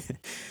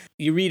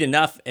 you read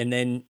enough and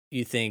then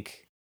you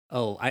think,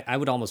 I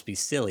would almost be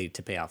silly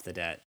to pay off the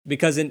debt.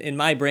 Because in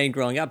my brain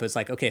growing up, it's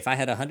like, okay, if I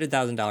had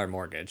 $100,000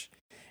 mortgage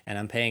and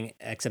I'm paying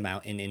X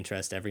amount in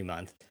interest every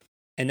month,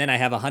 and then I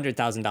have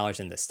 $100,000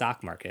 in the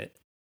stock market,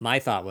 my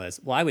thought was,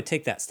 well, I would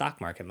take that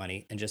stock market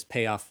money and just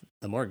pay off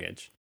the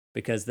mortgage,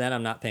 because then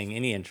I'm not paying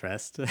any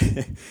interest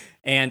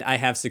and I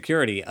have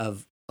security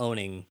of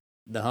owning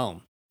the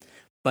home.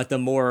 But the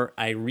more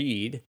I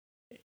read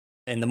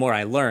and the more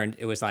I learned,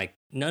 it was like,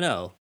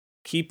 no,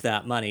 keep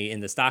that money in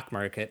the stock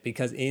market,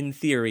 because in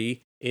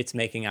theory, it's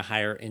making a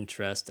higher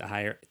interest,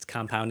 it's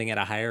compounding at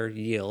a higher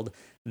yield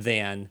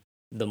than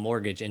the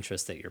mortgage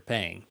interest that you're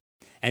paying.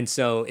 And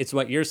so it's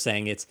what you're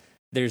saying.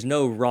 There's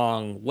no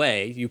wrong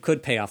way. You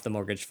could pay off the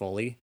mortgage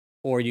fully,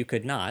 or you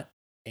could not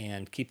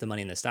and keep the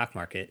money in the stock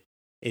market.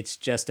 It's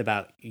just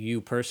about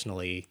you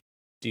personally.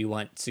 Do you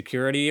want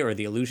security or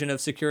the illusion of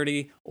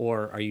security,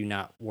 or are you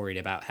not worried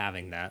about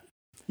having that?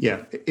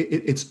 Yeah,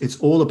 it's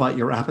all about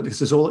your appetite.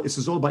 This is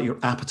all about your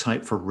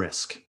appetite for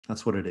risk.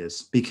 That's what it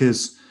is.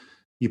 Because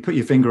you put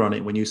your finger on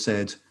it when you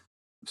said,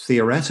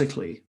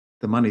 theoretically,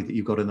 the money that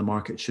you've got in the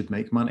market should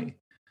make money.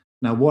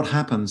 Now, what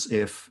happens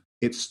if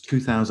it's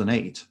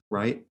 2008,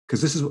 right?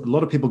 Because a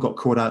lot of people got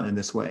caught out in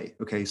this way.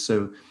 Okay,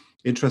 so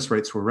interest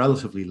rates were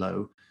relatively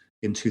low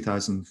in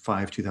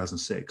 2005,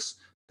 2006.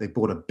 They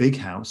bought a big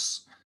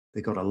house.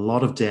 They got a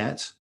lot of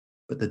debt,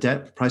 but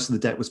the price of the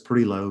debt was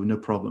pretty low, no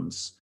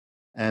problems.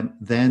 They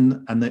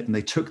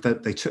took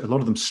a lot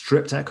of them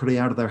stripped equity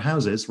out of their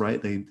houses,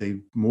 right? They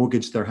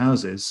mortgaged their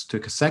houses,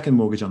 took a second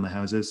mortgage on the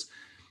houses,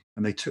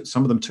 and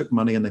some of them took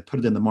money and they put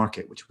it in the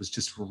market, which was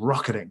just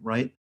rocketing,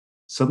 right?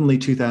 Suddenly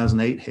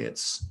 2008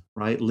 hits,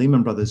 right?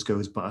 Lehman Brothers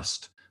goes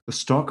bust. The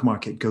stock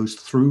market goes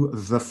through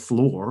the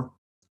floor,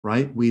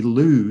 right? We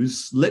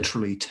lose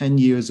literally 10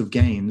 years of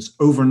gains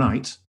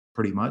overnight,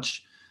 pretty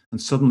much.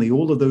 And suddenly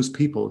all of those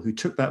people who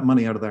took that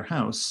money out of their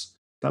house,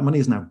 that money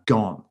is now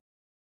gone.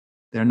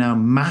 They're now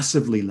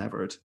massively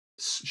levered.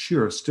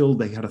 Sure, still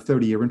they had a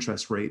 30-year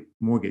interest rate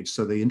mortgage,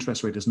 so the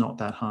interest rate is not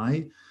that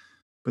high,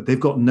 but they've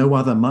got no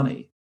other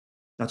money.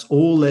 That's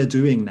all they're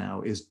doing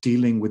now, is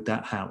dealing with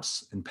that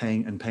house and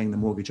paying the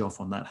mortgage off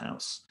on that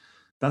house.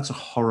 That's a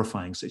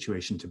horrifying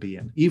situation to be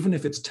in. Even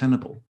if it's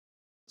tenable,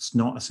 it's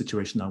not a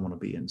situation I want to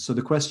be in. So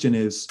the question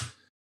is,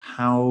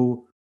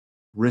 how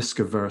risk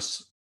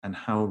averse and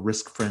how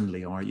risk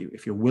friendly are you?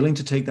 If you're willing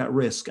to take that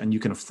risk and you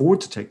can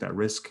afford to take that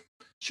risk,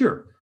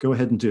 Sure, go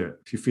ahead and do it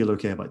if you feel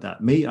okay about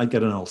that. Me, I'd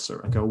get an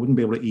ulcer. I wouldn't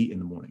be able to eat in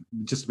the morning.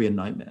 It'd just be a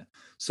nightmare.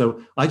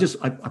 So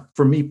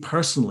for me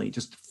personally,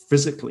 just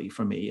physically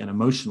for me and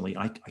emotionally,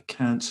 I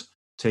can't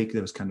take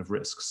those kind of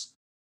risks.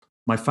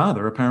 My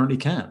father apparently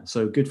can.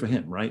 So good for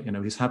him, right?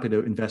 He's happy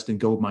to invest in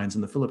gold mines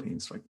in the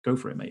Philippines. Like, go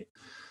for it, mate.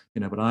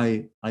 But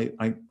I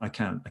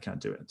can't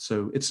do it.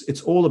 So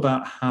it's all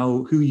about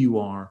who you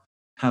are,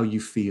 how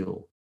you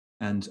feel,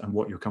 and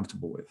what you're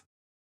comfortable with.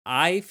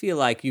 I feel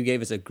like you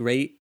gave us a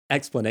great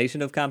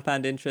explanation of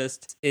compound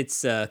interest.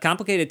 It's a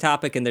complicated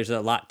topic and there's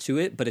a lot to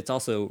it, but it's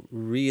also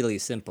really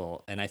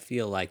simple. And I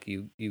feel like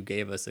you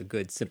gave us a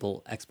good,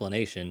 simple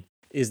explanation.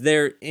 Is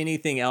there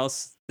anything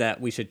else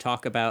that we should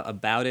talk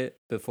about it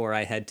before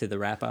I head to the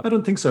wrap I up?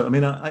 don't think so. I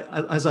mean,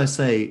 as I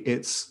say,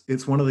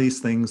 it's one of these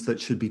things that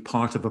should be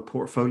part of a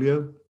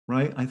portfolio,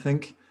 right? I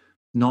think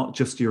not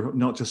just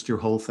your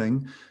whole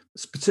thing,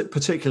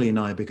 particularly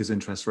now because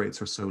interest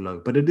rates are so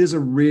low. But it is a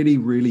really,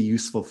 really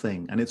useful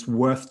thing, and it's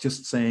worth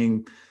just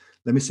saying,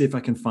 let me see if I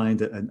can find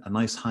a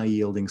nice high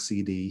yielding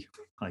CD,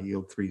 high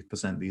yield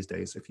 3% these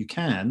days. If you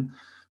can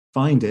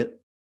find it,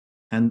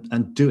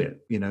 and do it.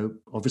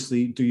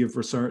 Obviously do your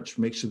research,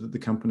 make sure that the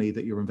company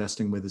that you're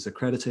investing with is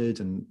accredited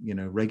and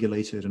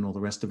regulated and all the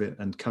rest of it,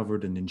 and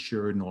covered and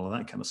insured and all of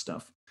that kind of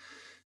stuff.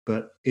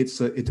 But it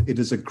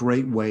is a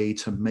great way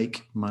to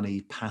make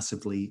money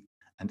passively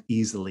and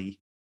easily,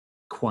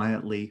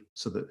 quietly,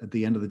 so that at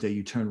the end of the day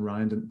you turn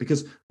around, and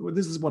because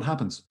this is what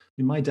happens.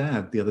 My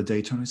dad the other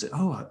day turned and said,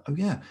 oh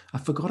yeah, I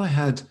forgot I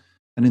had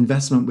an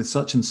investment with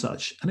such and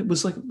such, and it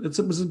was like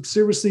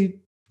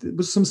it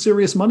was some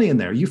serious money in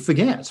there. You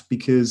forget,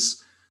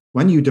 because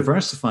when you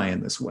diversify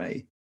in this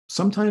way,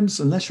 sometimes,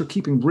 unless you're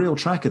keeping real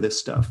track of this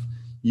stuff,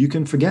 you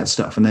can forget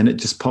stuff, and then it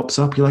just pops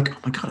up. You're like, oh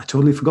my god, I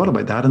totally forgot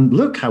about that, and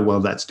look how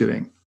well that's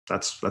doing.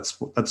 That's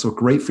a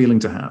great feeling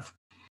to have.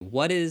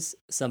 What is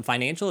some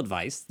financial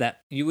advice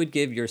that you would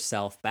give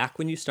yourself back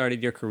when you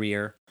started your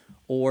career,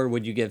 or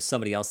would you give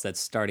somebody else that's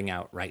starting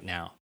out right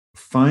now?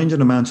 Find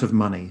an amount of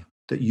money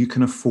that you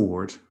can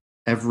afford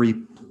every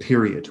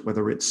period,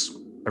 whether it's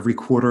every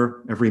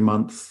quarter, every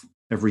month,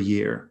 every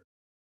year,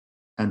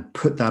 and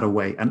put that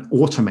away and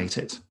automate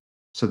it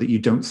so that you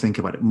don't think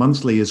about it.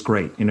 Monthly is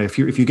great. If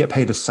you get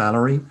paid a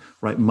salary,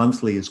 right,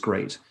 monthly is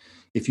great.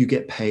 If you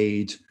get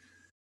paid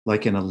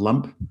like in a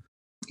lump,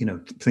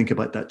 think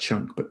about that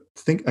chunk, but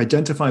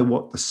identify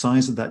what the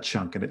size of that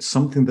chunk, and it's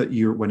something that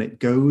when it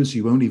goes,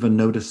 you won't even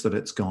notice that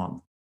it's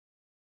gone.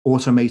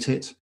 Automate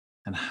it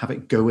and have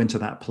it go into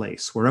that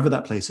place, wherever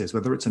that place is,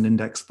 whether it's an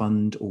index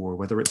fund or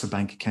whether it's a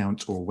bank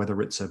account or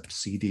whether it's a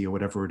CD or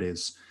whatever it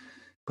is.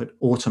 But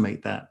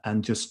automate that,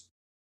 and just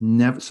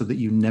never, so that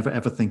you never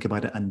ever think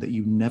about it, and that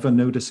you never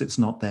notice it's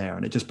not there,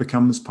 and it just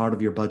becomes part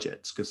of your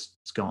budget because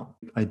it's gone.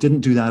 I didn't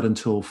do that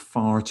until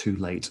far too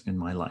late in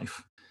my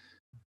life.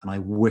 And I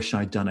wish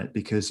I'd done it,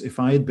 because if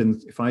I'd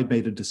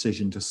made a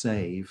decision to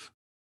save,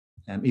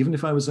 and even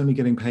if I was only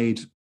getting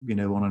paid,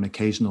 on an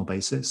occasional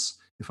basis,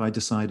 if I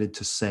decided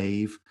to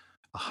save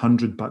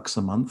 $100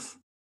 a month,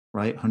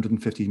 right,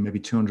 150, maybe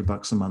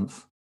 $200 a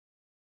month,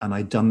 and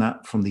I'd done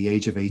that from the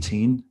age of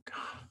 18,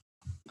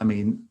 I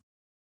mean,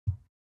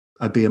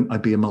 I'd be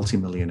a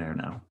multimillionaire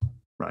now,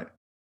 right?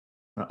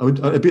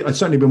 I'd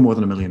certainly be more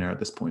than a millionaire at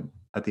this point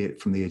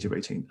from the age of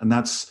 18. And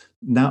that's,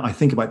 now I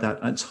think about that,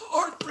 and it's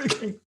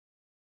heartbreaking.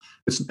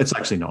 It's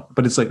actually not,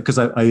 but it's like, because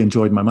I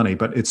enjoyed my money,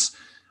 but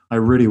I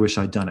really wish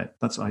I'd done it.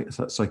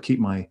 So I keep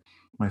my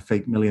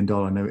fake $1 million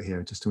note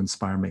here just to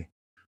inspire me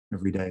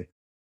every day.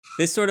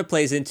 This sort of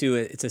plays into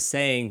it. It's a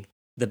saying,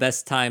 the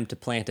best time to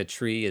plant a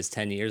tree is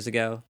 10 years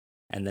ago,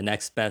 and the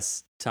next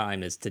best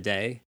time is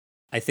today.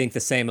 I think the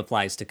same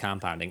applies to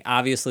compounding.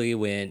 Obviously,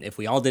 if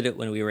we all did it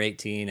when we were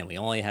 18 and we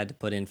only had to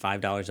put in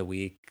 $5 a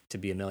week to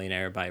be a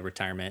millionaire by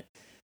retirement,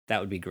 that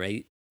would be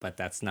great, but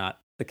that's not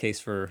the case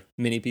for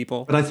many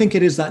people. But I think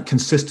it is that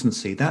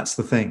consistency. That's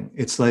the thing.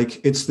 It's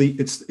like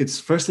it's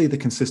firstly the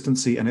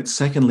consistency, and it's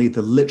secondly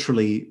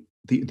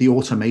the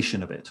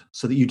automation of it,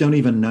 so that you don't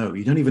even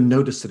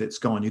notice that it's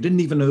gone. You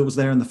didn't even know it was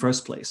there in the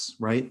first place,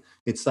 right?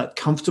 It's that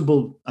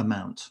comfortable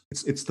amount.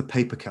 It's the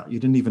paper cut. You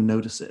didn't even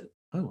notice it.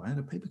 Oh, I had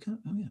a paper cut.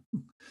 Oh yeah.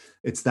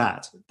 It's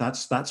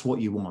that's what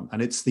you want.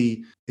 And it's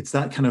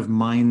that kind of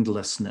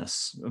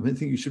mindlessness. I think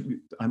you should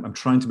I'm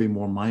trying to be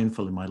more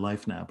mindful in my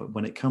life now, but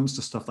when it comes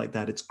to stuff like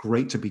that, it's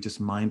great to be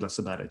just mindless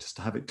about it, just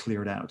to have it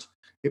cleared out.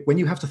 When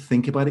you have to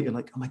think about it, you're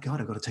like, oh my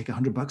god, I've got to take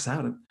 $100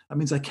 out, and that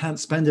means I can't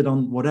spend it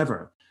on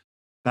whatever.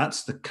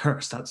 That's the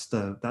curse. That's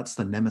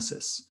the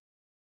nemesis.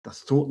 The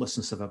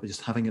thoughtlessness of it,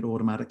 just having it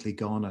automatically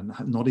gone and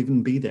not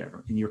even be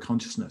there in your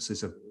consciousness,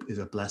 is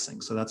a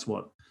blessing. So that's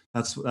what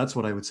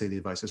I would say the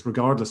advice is,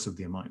 regardless of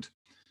the amount.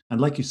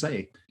 And like you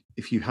say,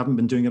 if you haven't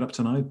been doing it up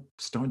to now,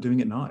 start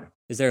doing it now.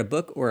 Is there a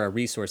book or a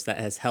resource that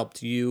has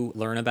helped you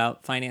learn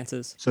about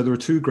finances? So there are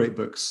two great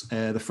books.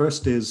 The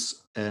first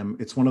is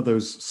it's one of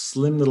those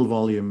slim little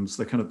volumes,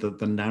 the kind of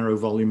the narrow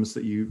volumes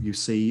that you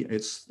see.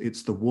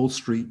 It's the Wall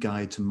Street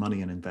Guide to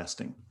Money and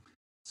Investing.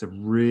 It's a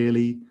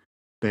really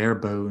bare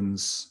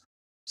bones,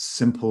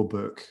 simple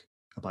book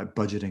about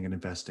budgeting and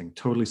investing.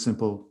 Totally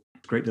simple,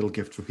 great little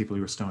gift for people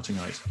who are starting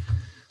out.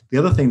 The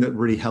other thing that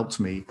really helped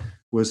me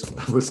was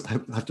I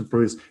have to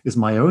praise is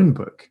my own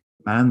book,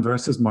 Man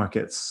versus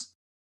Markets,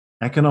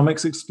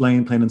 Economics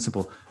Explained, Plain and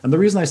Simple. And the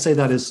reason I say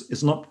that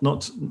is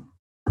not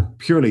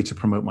purely to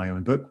promote my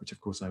own book, which of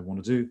course I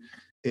want to do.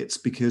 It's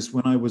because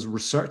when I was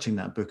researching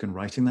that book and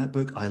writing that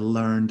book, I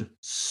learned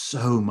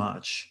so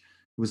much.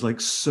 It was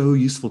like so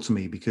useful to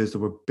me because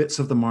there were bits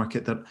of the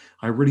market that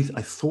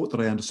I thought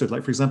that I understood.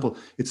 Like, for example,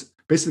 it's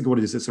basically what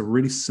it is. It's a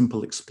really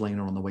simple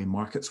explainer on the way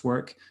markets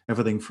work,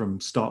 everything from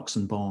stocks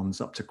and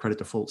bonds up to credit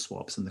default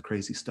swaps and the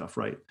crazy stuff,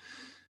 right?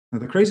 Now,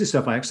 the crazy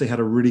stuff I actually had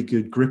a really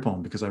good grip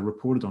on because I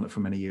reported on it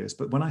for many years.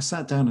 But when I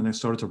sat down and I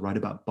started to write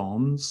about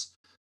bonds,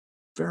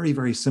 very,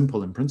 very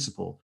simple in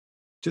principle,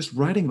 just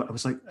writing about it, I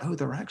was like, oh,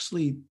 they're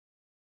actually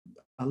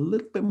a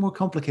little bit more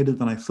complicated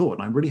than I thought.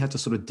 And I really had to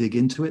sort of dig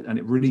into it. And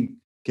it really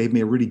gave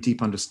me a really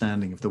deep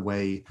understanding of the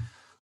way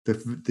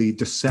the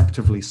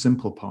deceptively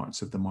simple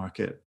parts of the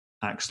market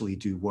actually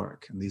do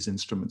work and these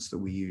instruments that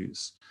we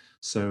use.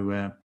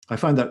 So I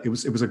found that it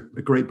was a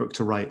great book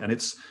to write, and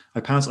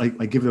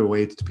I give it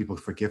away to people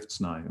for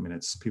gifts now. I mean,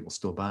 it's people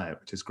still buy it,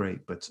 which is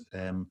great. But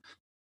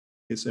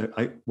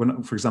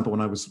for example,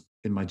 when I was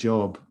in my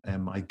job,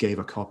 I gave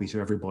a copy to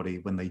everybody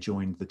when they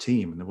joined the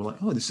team, and they were like,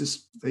 "Oh,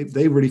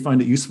 they really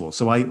find it useful."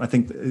 So I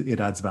think it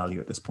adds value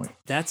at this point.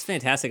 That's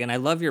fantastic, and I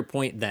love your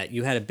point that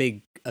you had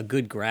a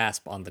good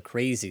grasp on the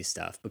crazy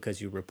stuff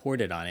because you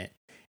reported on it,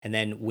 and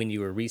then when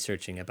you were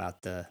researching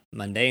about the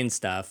mundane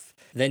stuff,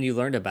 then you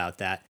learned about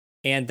that,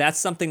 and that's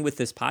something with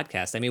this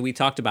podcast. I mean, we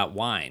talked about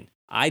wine.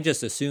 I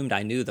just assumed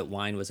I knew that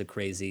wine was a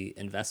crazy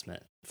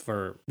investment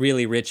for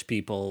really rich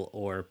people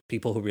or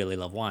people who really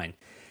love wine.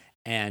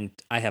 And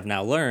I have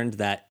now learned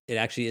that it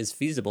actually is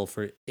feasible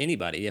for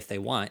anybody if they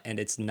want, and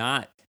it's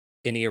not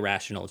an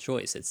irrational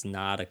choice. It's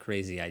not a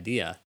crazy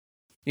idea.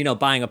 You know,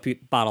 buying a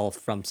bottle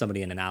from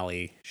somebody in an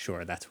alley,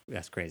 sure, that's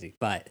crazy,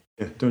 but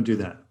yeah, don't do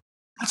that.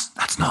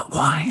 That's not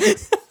wine.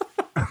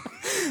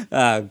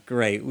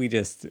 Great. We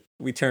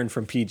turned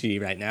from PG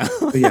right now.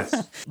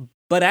 Yes.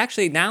 But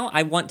actually, now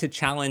I want to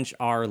challenge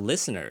our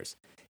listeners.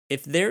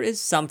 If there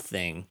is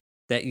something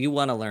that you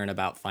want to learn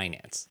about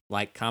finance,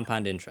 like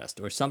compound interest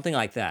or something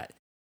like that,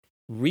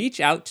 reach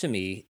out to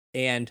me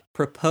and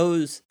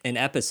propose an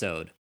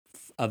episode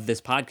of this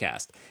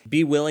podcast.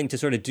 Be willing to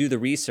sort of do the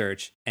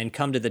research and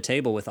come to the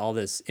table with all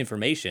this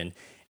information.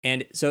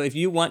 And so if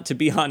you want to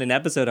be on an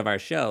episode of our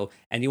show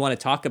and you want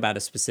to talk about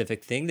a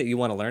specific thing that you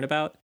want to learn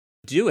about,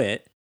 do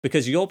it,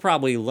 because you'll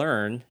probably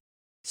learn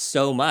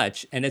so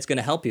much and it's going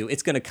to help you.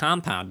 It's going to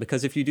compound,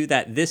 because if you do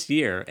that this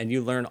year and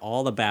you learn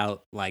all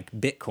about like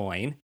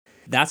Bitcoin,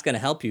 that's going to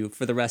help you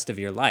for the rest of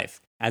your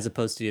life, as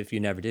opposed to if you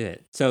never do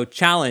it. So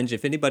challenge,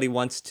 if anybody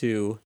wants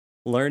to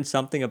learn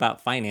something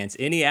about finance,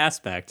 any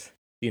aspect,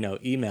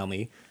 email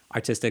me,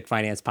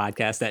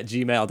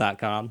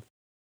 artisticfinancepodcast@gmail.com,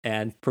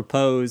 and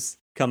propose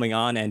coming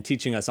on and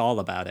teaching us all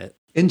about it.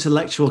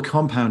 Intellectual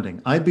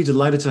compounding. I'd be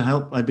delighted to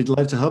help. I'd be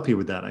delighted to help you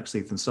with that, actually,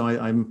 Ethan. So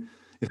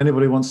if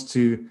anybody wants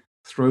to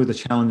throw the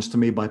challenge to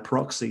me by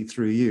proxy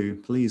through you,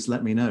 please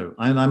let me know.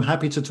 And I'm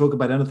happy to talk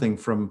about anything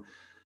from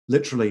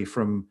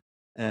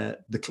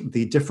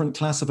the different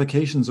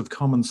classifications of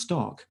common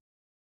stock,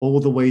 all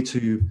the way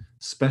to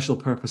special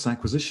purpose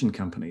acquisition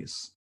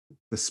companies,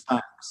 the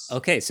SPACs.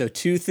 Okay, so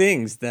two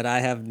things that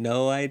I have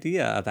no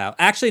idea about.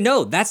 Actually,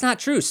 no, that's not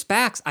true.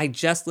 SPACs. I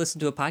just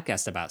listened to a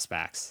podcast about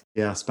SPACs.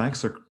 Yeah,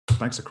 SPACs are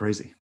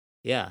crazy.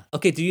 Yeah.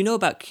 Okay, do you know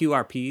about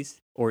QRPs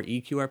or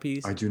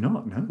EQRPs? I do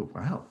not know.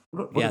 Wow.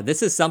 Yeah,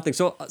 this is something.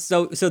 So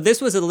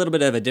this was a little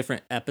bit of a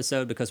different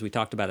episode because we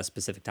talked about a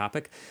specific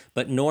topic.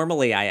 But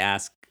normally I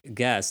ask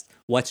guests,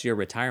 what's your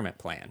retirement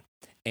plan?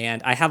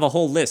 And I have a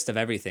whole list of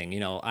everything,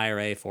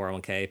 IRA,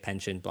 401k,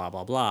 pension, blah,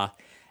 blah, blah.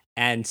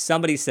 And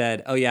somebody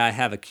said, oh, yeah, I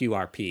have a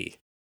QRP.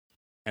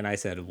 And I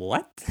said,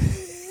 what?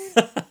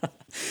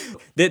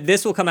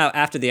 This will come out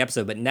after the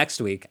episode, but next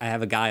week I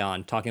have a guy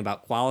on talking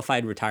about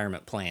qualified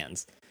retirement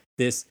plans.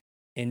 This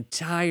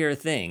entire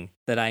thing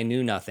that I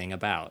knew nothing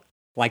about.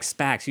 Like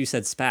SPACs, you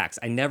said SPACs.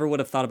 I never would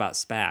have thought about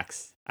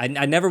SPACs. I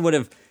never would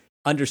have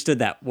understood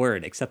that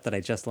word, except that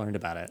I just learned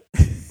about it.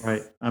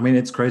 Right. I mean,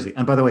 it's crazy.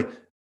 And by the way,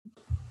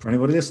 for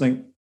anybody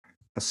listening,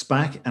 a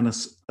SPAC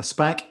a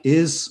SPAC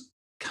is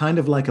kind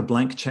of like a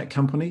blank check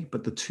company,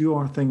 but the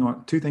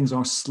two things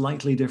are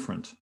slightly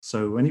different.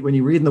 So when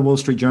you read in the Wall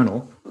Street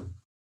Journal,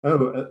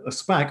 a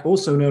SPAC,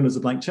 also known as a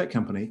blank check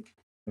company,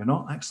 they're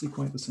not actually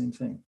quite the same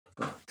thing.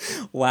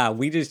 Wow,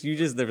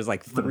 there was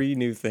like 3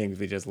 new things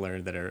we just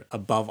learned that are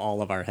above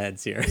all of our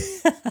heads here.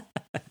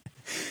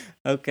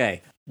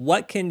 Okay,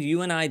 what can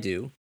you and I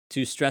do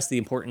to stress the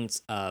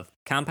importance of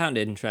compound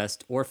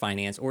interest or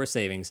finance or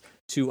savings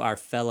to our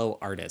fellow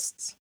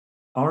artists?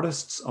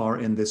 Artists are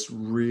in this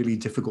really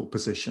difficult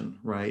position,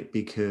 right?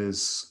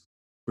 Because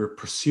we're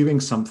pursuing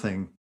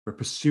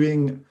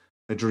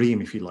a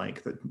dream, if you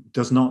like, that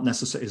is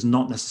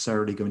not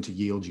necessarily going to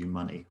yield you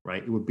money,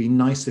 right? It would be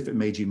nice if it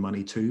made you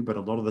money too, but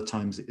a lot of the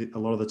time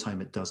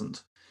it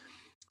doesn't.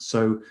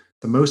 So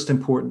The most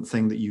important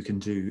thing that you can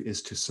do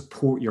is to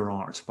support your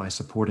art by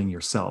supporting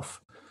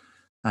yourself.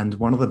 And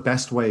one of the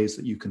best ways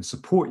that you can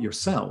support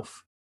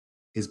yourself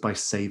is by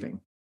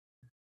saving.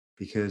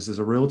 Because there's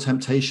a real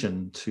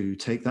temptation to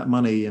take that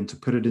money and to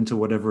put it into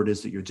whatever it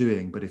is that you're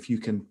doing. But if you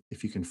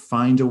can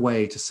find a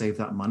way to save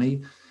that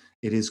money,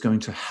 it is going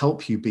to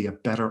help you be a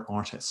better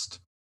artist.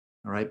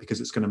 All right,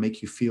 because it's going to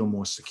make you feel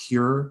more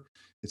secure.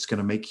 It's going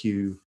to make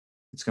you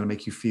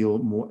feel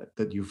more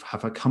that you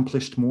have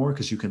accomplished more,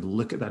 because you can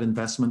look at that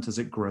investment as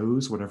it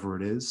grows, whatever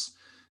it is,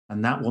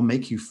 and that will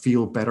make you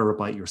feel better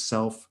about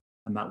yourself,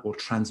 and that will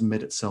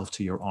transmit itself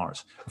to your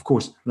art. Of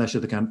course, unless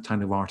you're the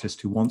kind of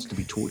artist who wants to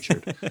be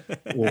tortured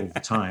all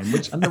the time,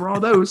 and there are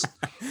those.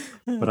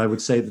 But I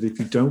would say that if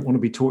you don't want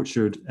to be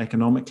tortured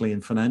economically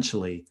and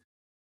financially,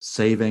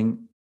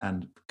 saving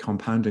and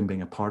compounding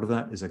being a part of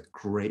that is a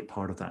great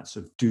part of that.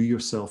 So do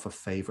yourself a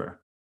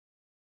favor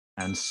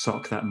and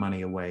sock that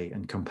money away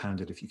and compound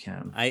it if you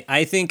can.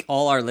 I think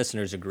all our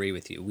listeners agree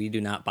with you. We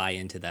do not buy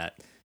into that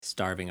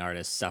starving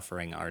artist,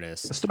 suffering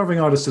artist. A starving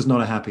artist is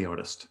not a happy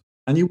artist.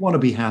 And you want to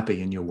be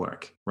happy in your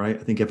work, right?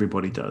 I think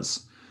everybody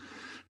does.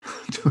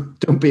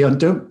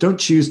 Don't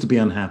choose to be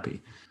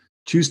unhappy.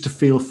 Choose to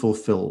feel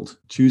fulfilled.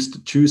 Choose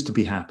to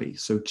be happy.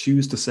 So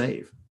choose to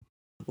save.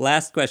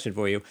 Last question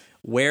for you.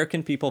 Where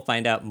can people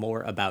find out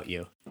more about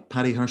you?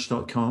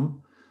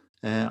 PaddyHirsch.com.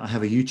 I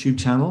have a YouTube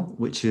channel,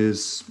 which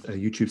is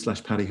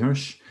YouTube/Paddy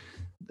Hirsch.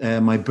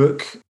 My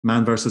book,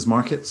 Man vs.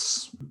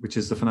 Markets, which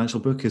is the financial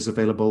book, is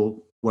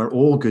available where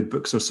all good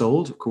books are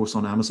sold, of course,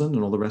 on Amazon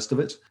and all the rest of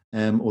it.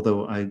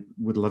 Although I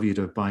would love you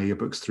to buy your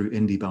books through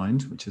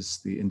IndieBound, which is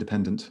the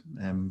independent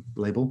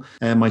label.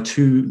 My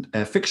two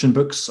fiction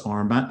books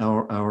are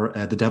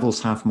The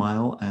Devil's Half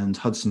Mile and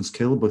Hudson's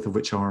Kill, both of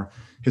which are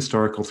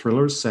historical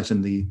thrillers set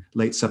in the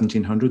late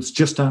 1700s,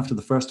 just after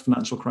the first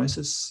financial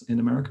crisis in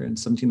America in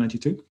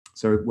 1792.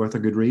 So worth a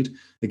good read.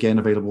 Again,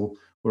 available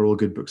where all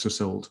good books are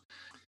sold.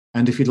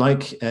 And if you'd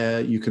like,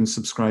 you can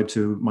subscribe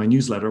to my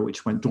newsletter,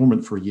 which went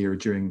dormant for a year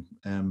during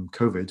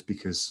COVID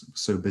because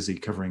so busy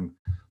covering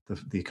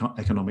the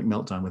economic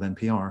meltdown with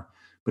NPR,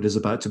 but is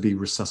about to be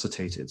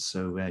resuscitated.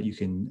 So you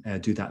can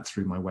do that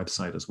through my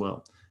website as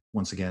well.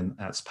 Once again,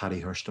 that's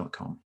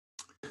paddyhirsch.com.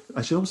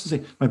 I should also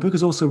say my book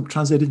is also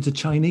translated into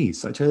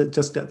Chinese.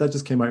 That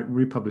just came out,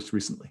 republished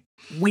recently.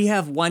 We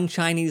have one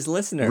Chinese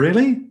listener.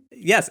 Really?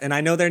 Yes, and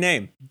I know their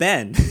name,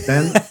 Ben.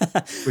 Ben,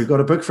 we've got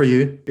a book for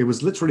you. It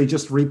was literally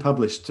just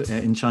republished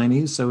in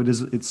Chinese, so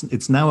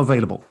it's now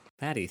available.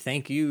 Paddy,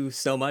 thank you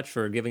so much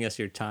for giving us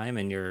your time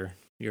and your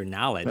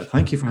knowledge. But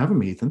thank you for having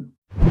me, Ethan.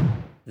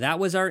 That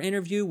was our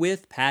interview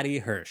with Paddy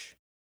Hirsch.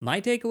 My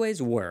takeaways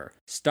were: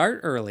 start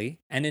early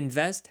and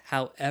invest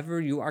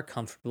however you are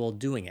comfortable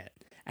doing it,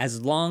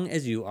 as long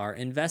as you are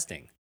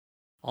investing.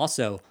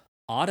 Also,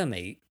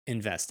 automate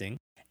investing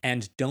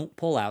and don't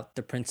pull out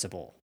the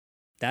principal.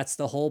 That's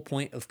the whole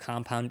point of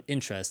compound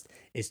interest,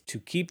 is to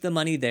keep the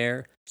money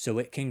there so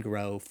it can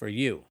grow for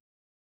you.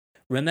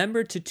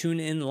 Remember to tune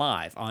in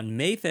live on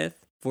May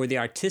 5th for the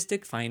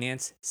Artistic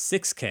Finance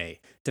 6K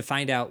to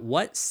find out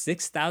what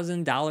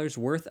 $6,000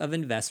 worth of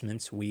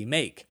investments we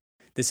make.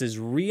 This is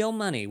real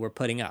money we're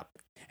putting up.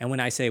 And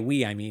when I say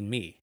we, I mean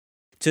me.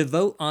 To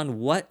vote on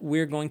what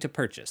we're going to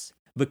purchase,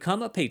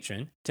 become a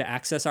patron to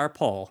access our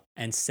poll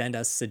and send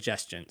us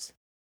suggestions.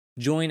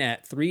 Join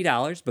at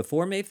 $3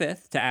 before May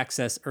 5th to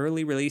access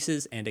early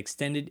releases and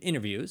extended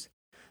interviews.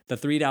 The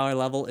 $3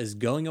 level is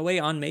going away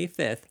on May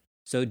 5th,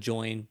 so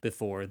join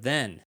before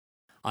then.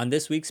 On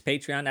this week's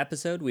Patreon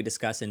episode, we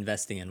discuss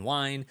investing in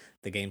wine,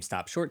 the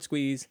GameStop short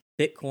squeeze,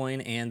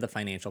 Bitcoin, and the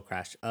financial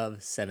crash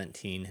of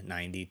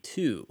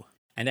 1792.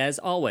 And as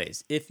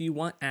always, if you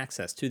want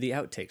access to the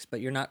outtakes but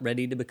you're not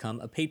ready to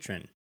become a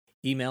patron,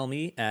 email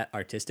me at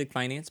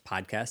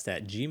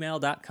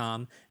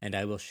artisticfinancepodcast@gmail.com and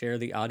I will share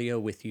the audio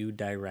with you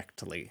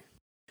directly.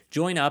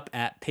 Join up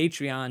at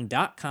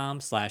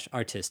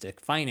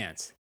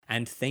patreon.com/artisticfinance.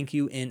 And thank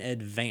you in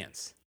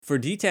advance. For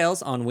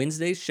details on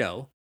Wednesday's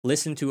show,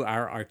 listen to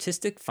our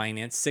Artistic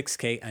Finance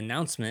 6K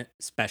announcement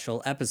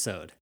special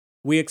episode.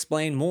 We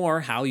explain more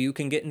how you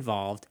can get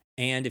involved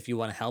and if you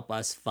want to help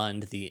us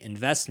fund the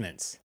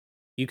investments.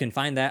 You can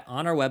find that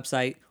on our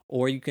website,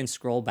 or you can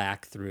scroll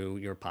back through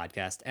your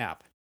podcast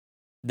app.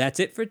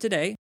 That's it for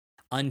today.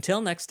 Until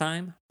next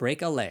time,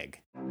 break a leg.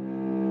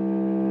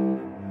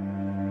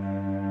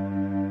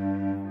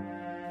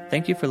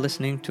 Thank you for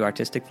listening to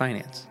Artistic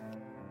Finance.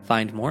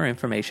 Find more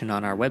information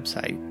on our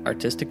website,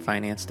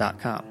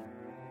 artisticfinance.com.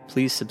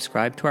 Please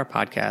subscribe to our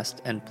podcast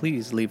and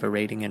please leave a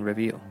rating and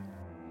review.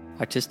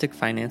 Artistic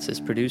Finance is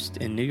produced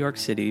in New York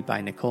City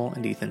by Nicole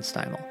and Ethan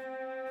Steimel.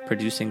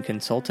 Producing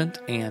consultant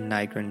Ann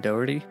Nygren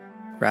Doherty.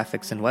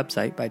 Graphics and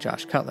website by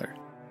Josh Cutler.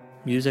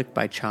 Music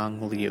by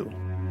Chong Liu.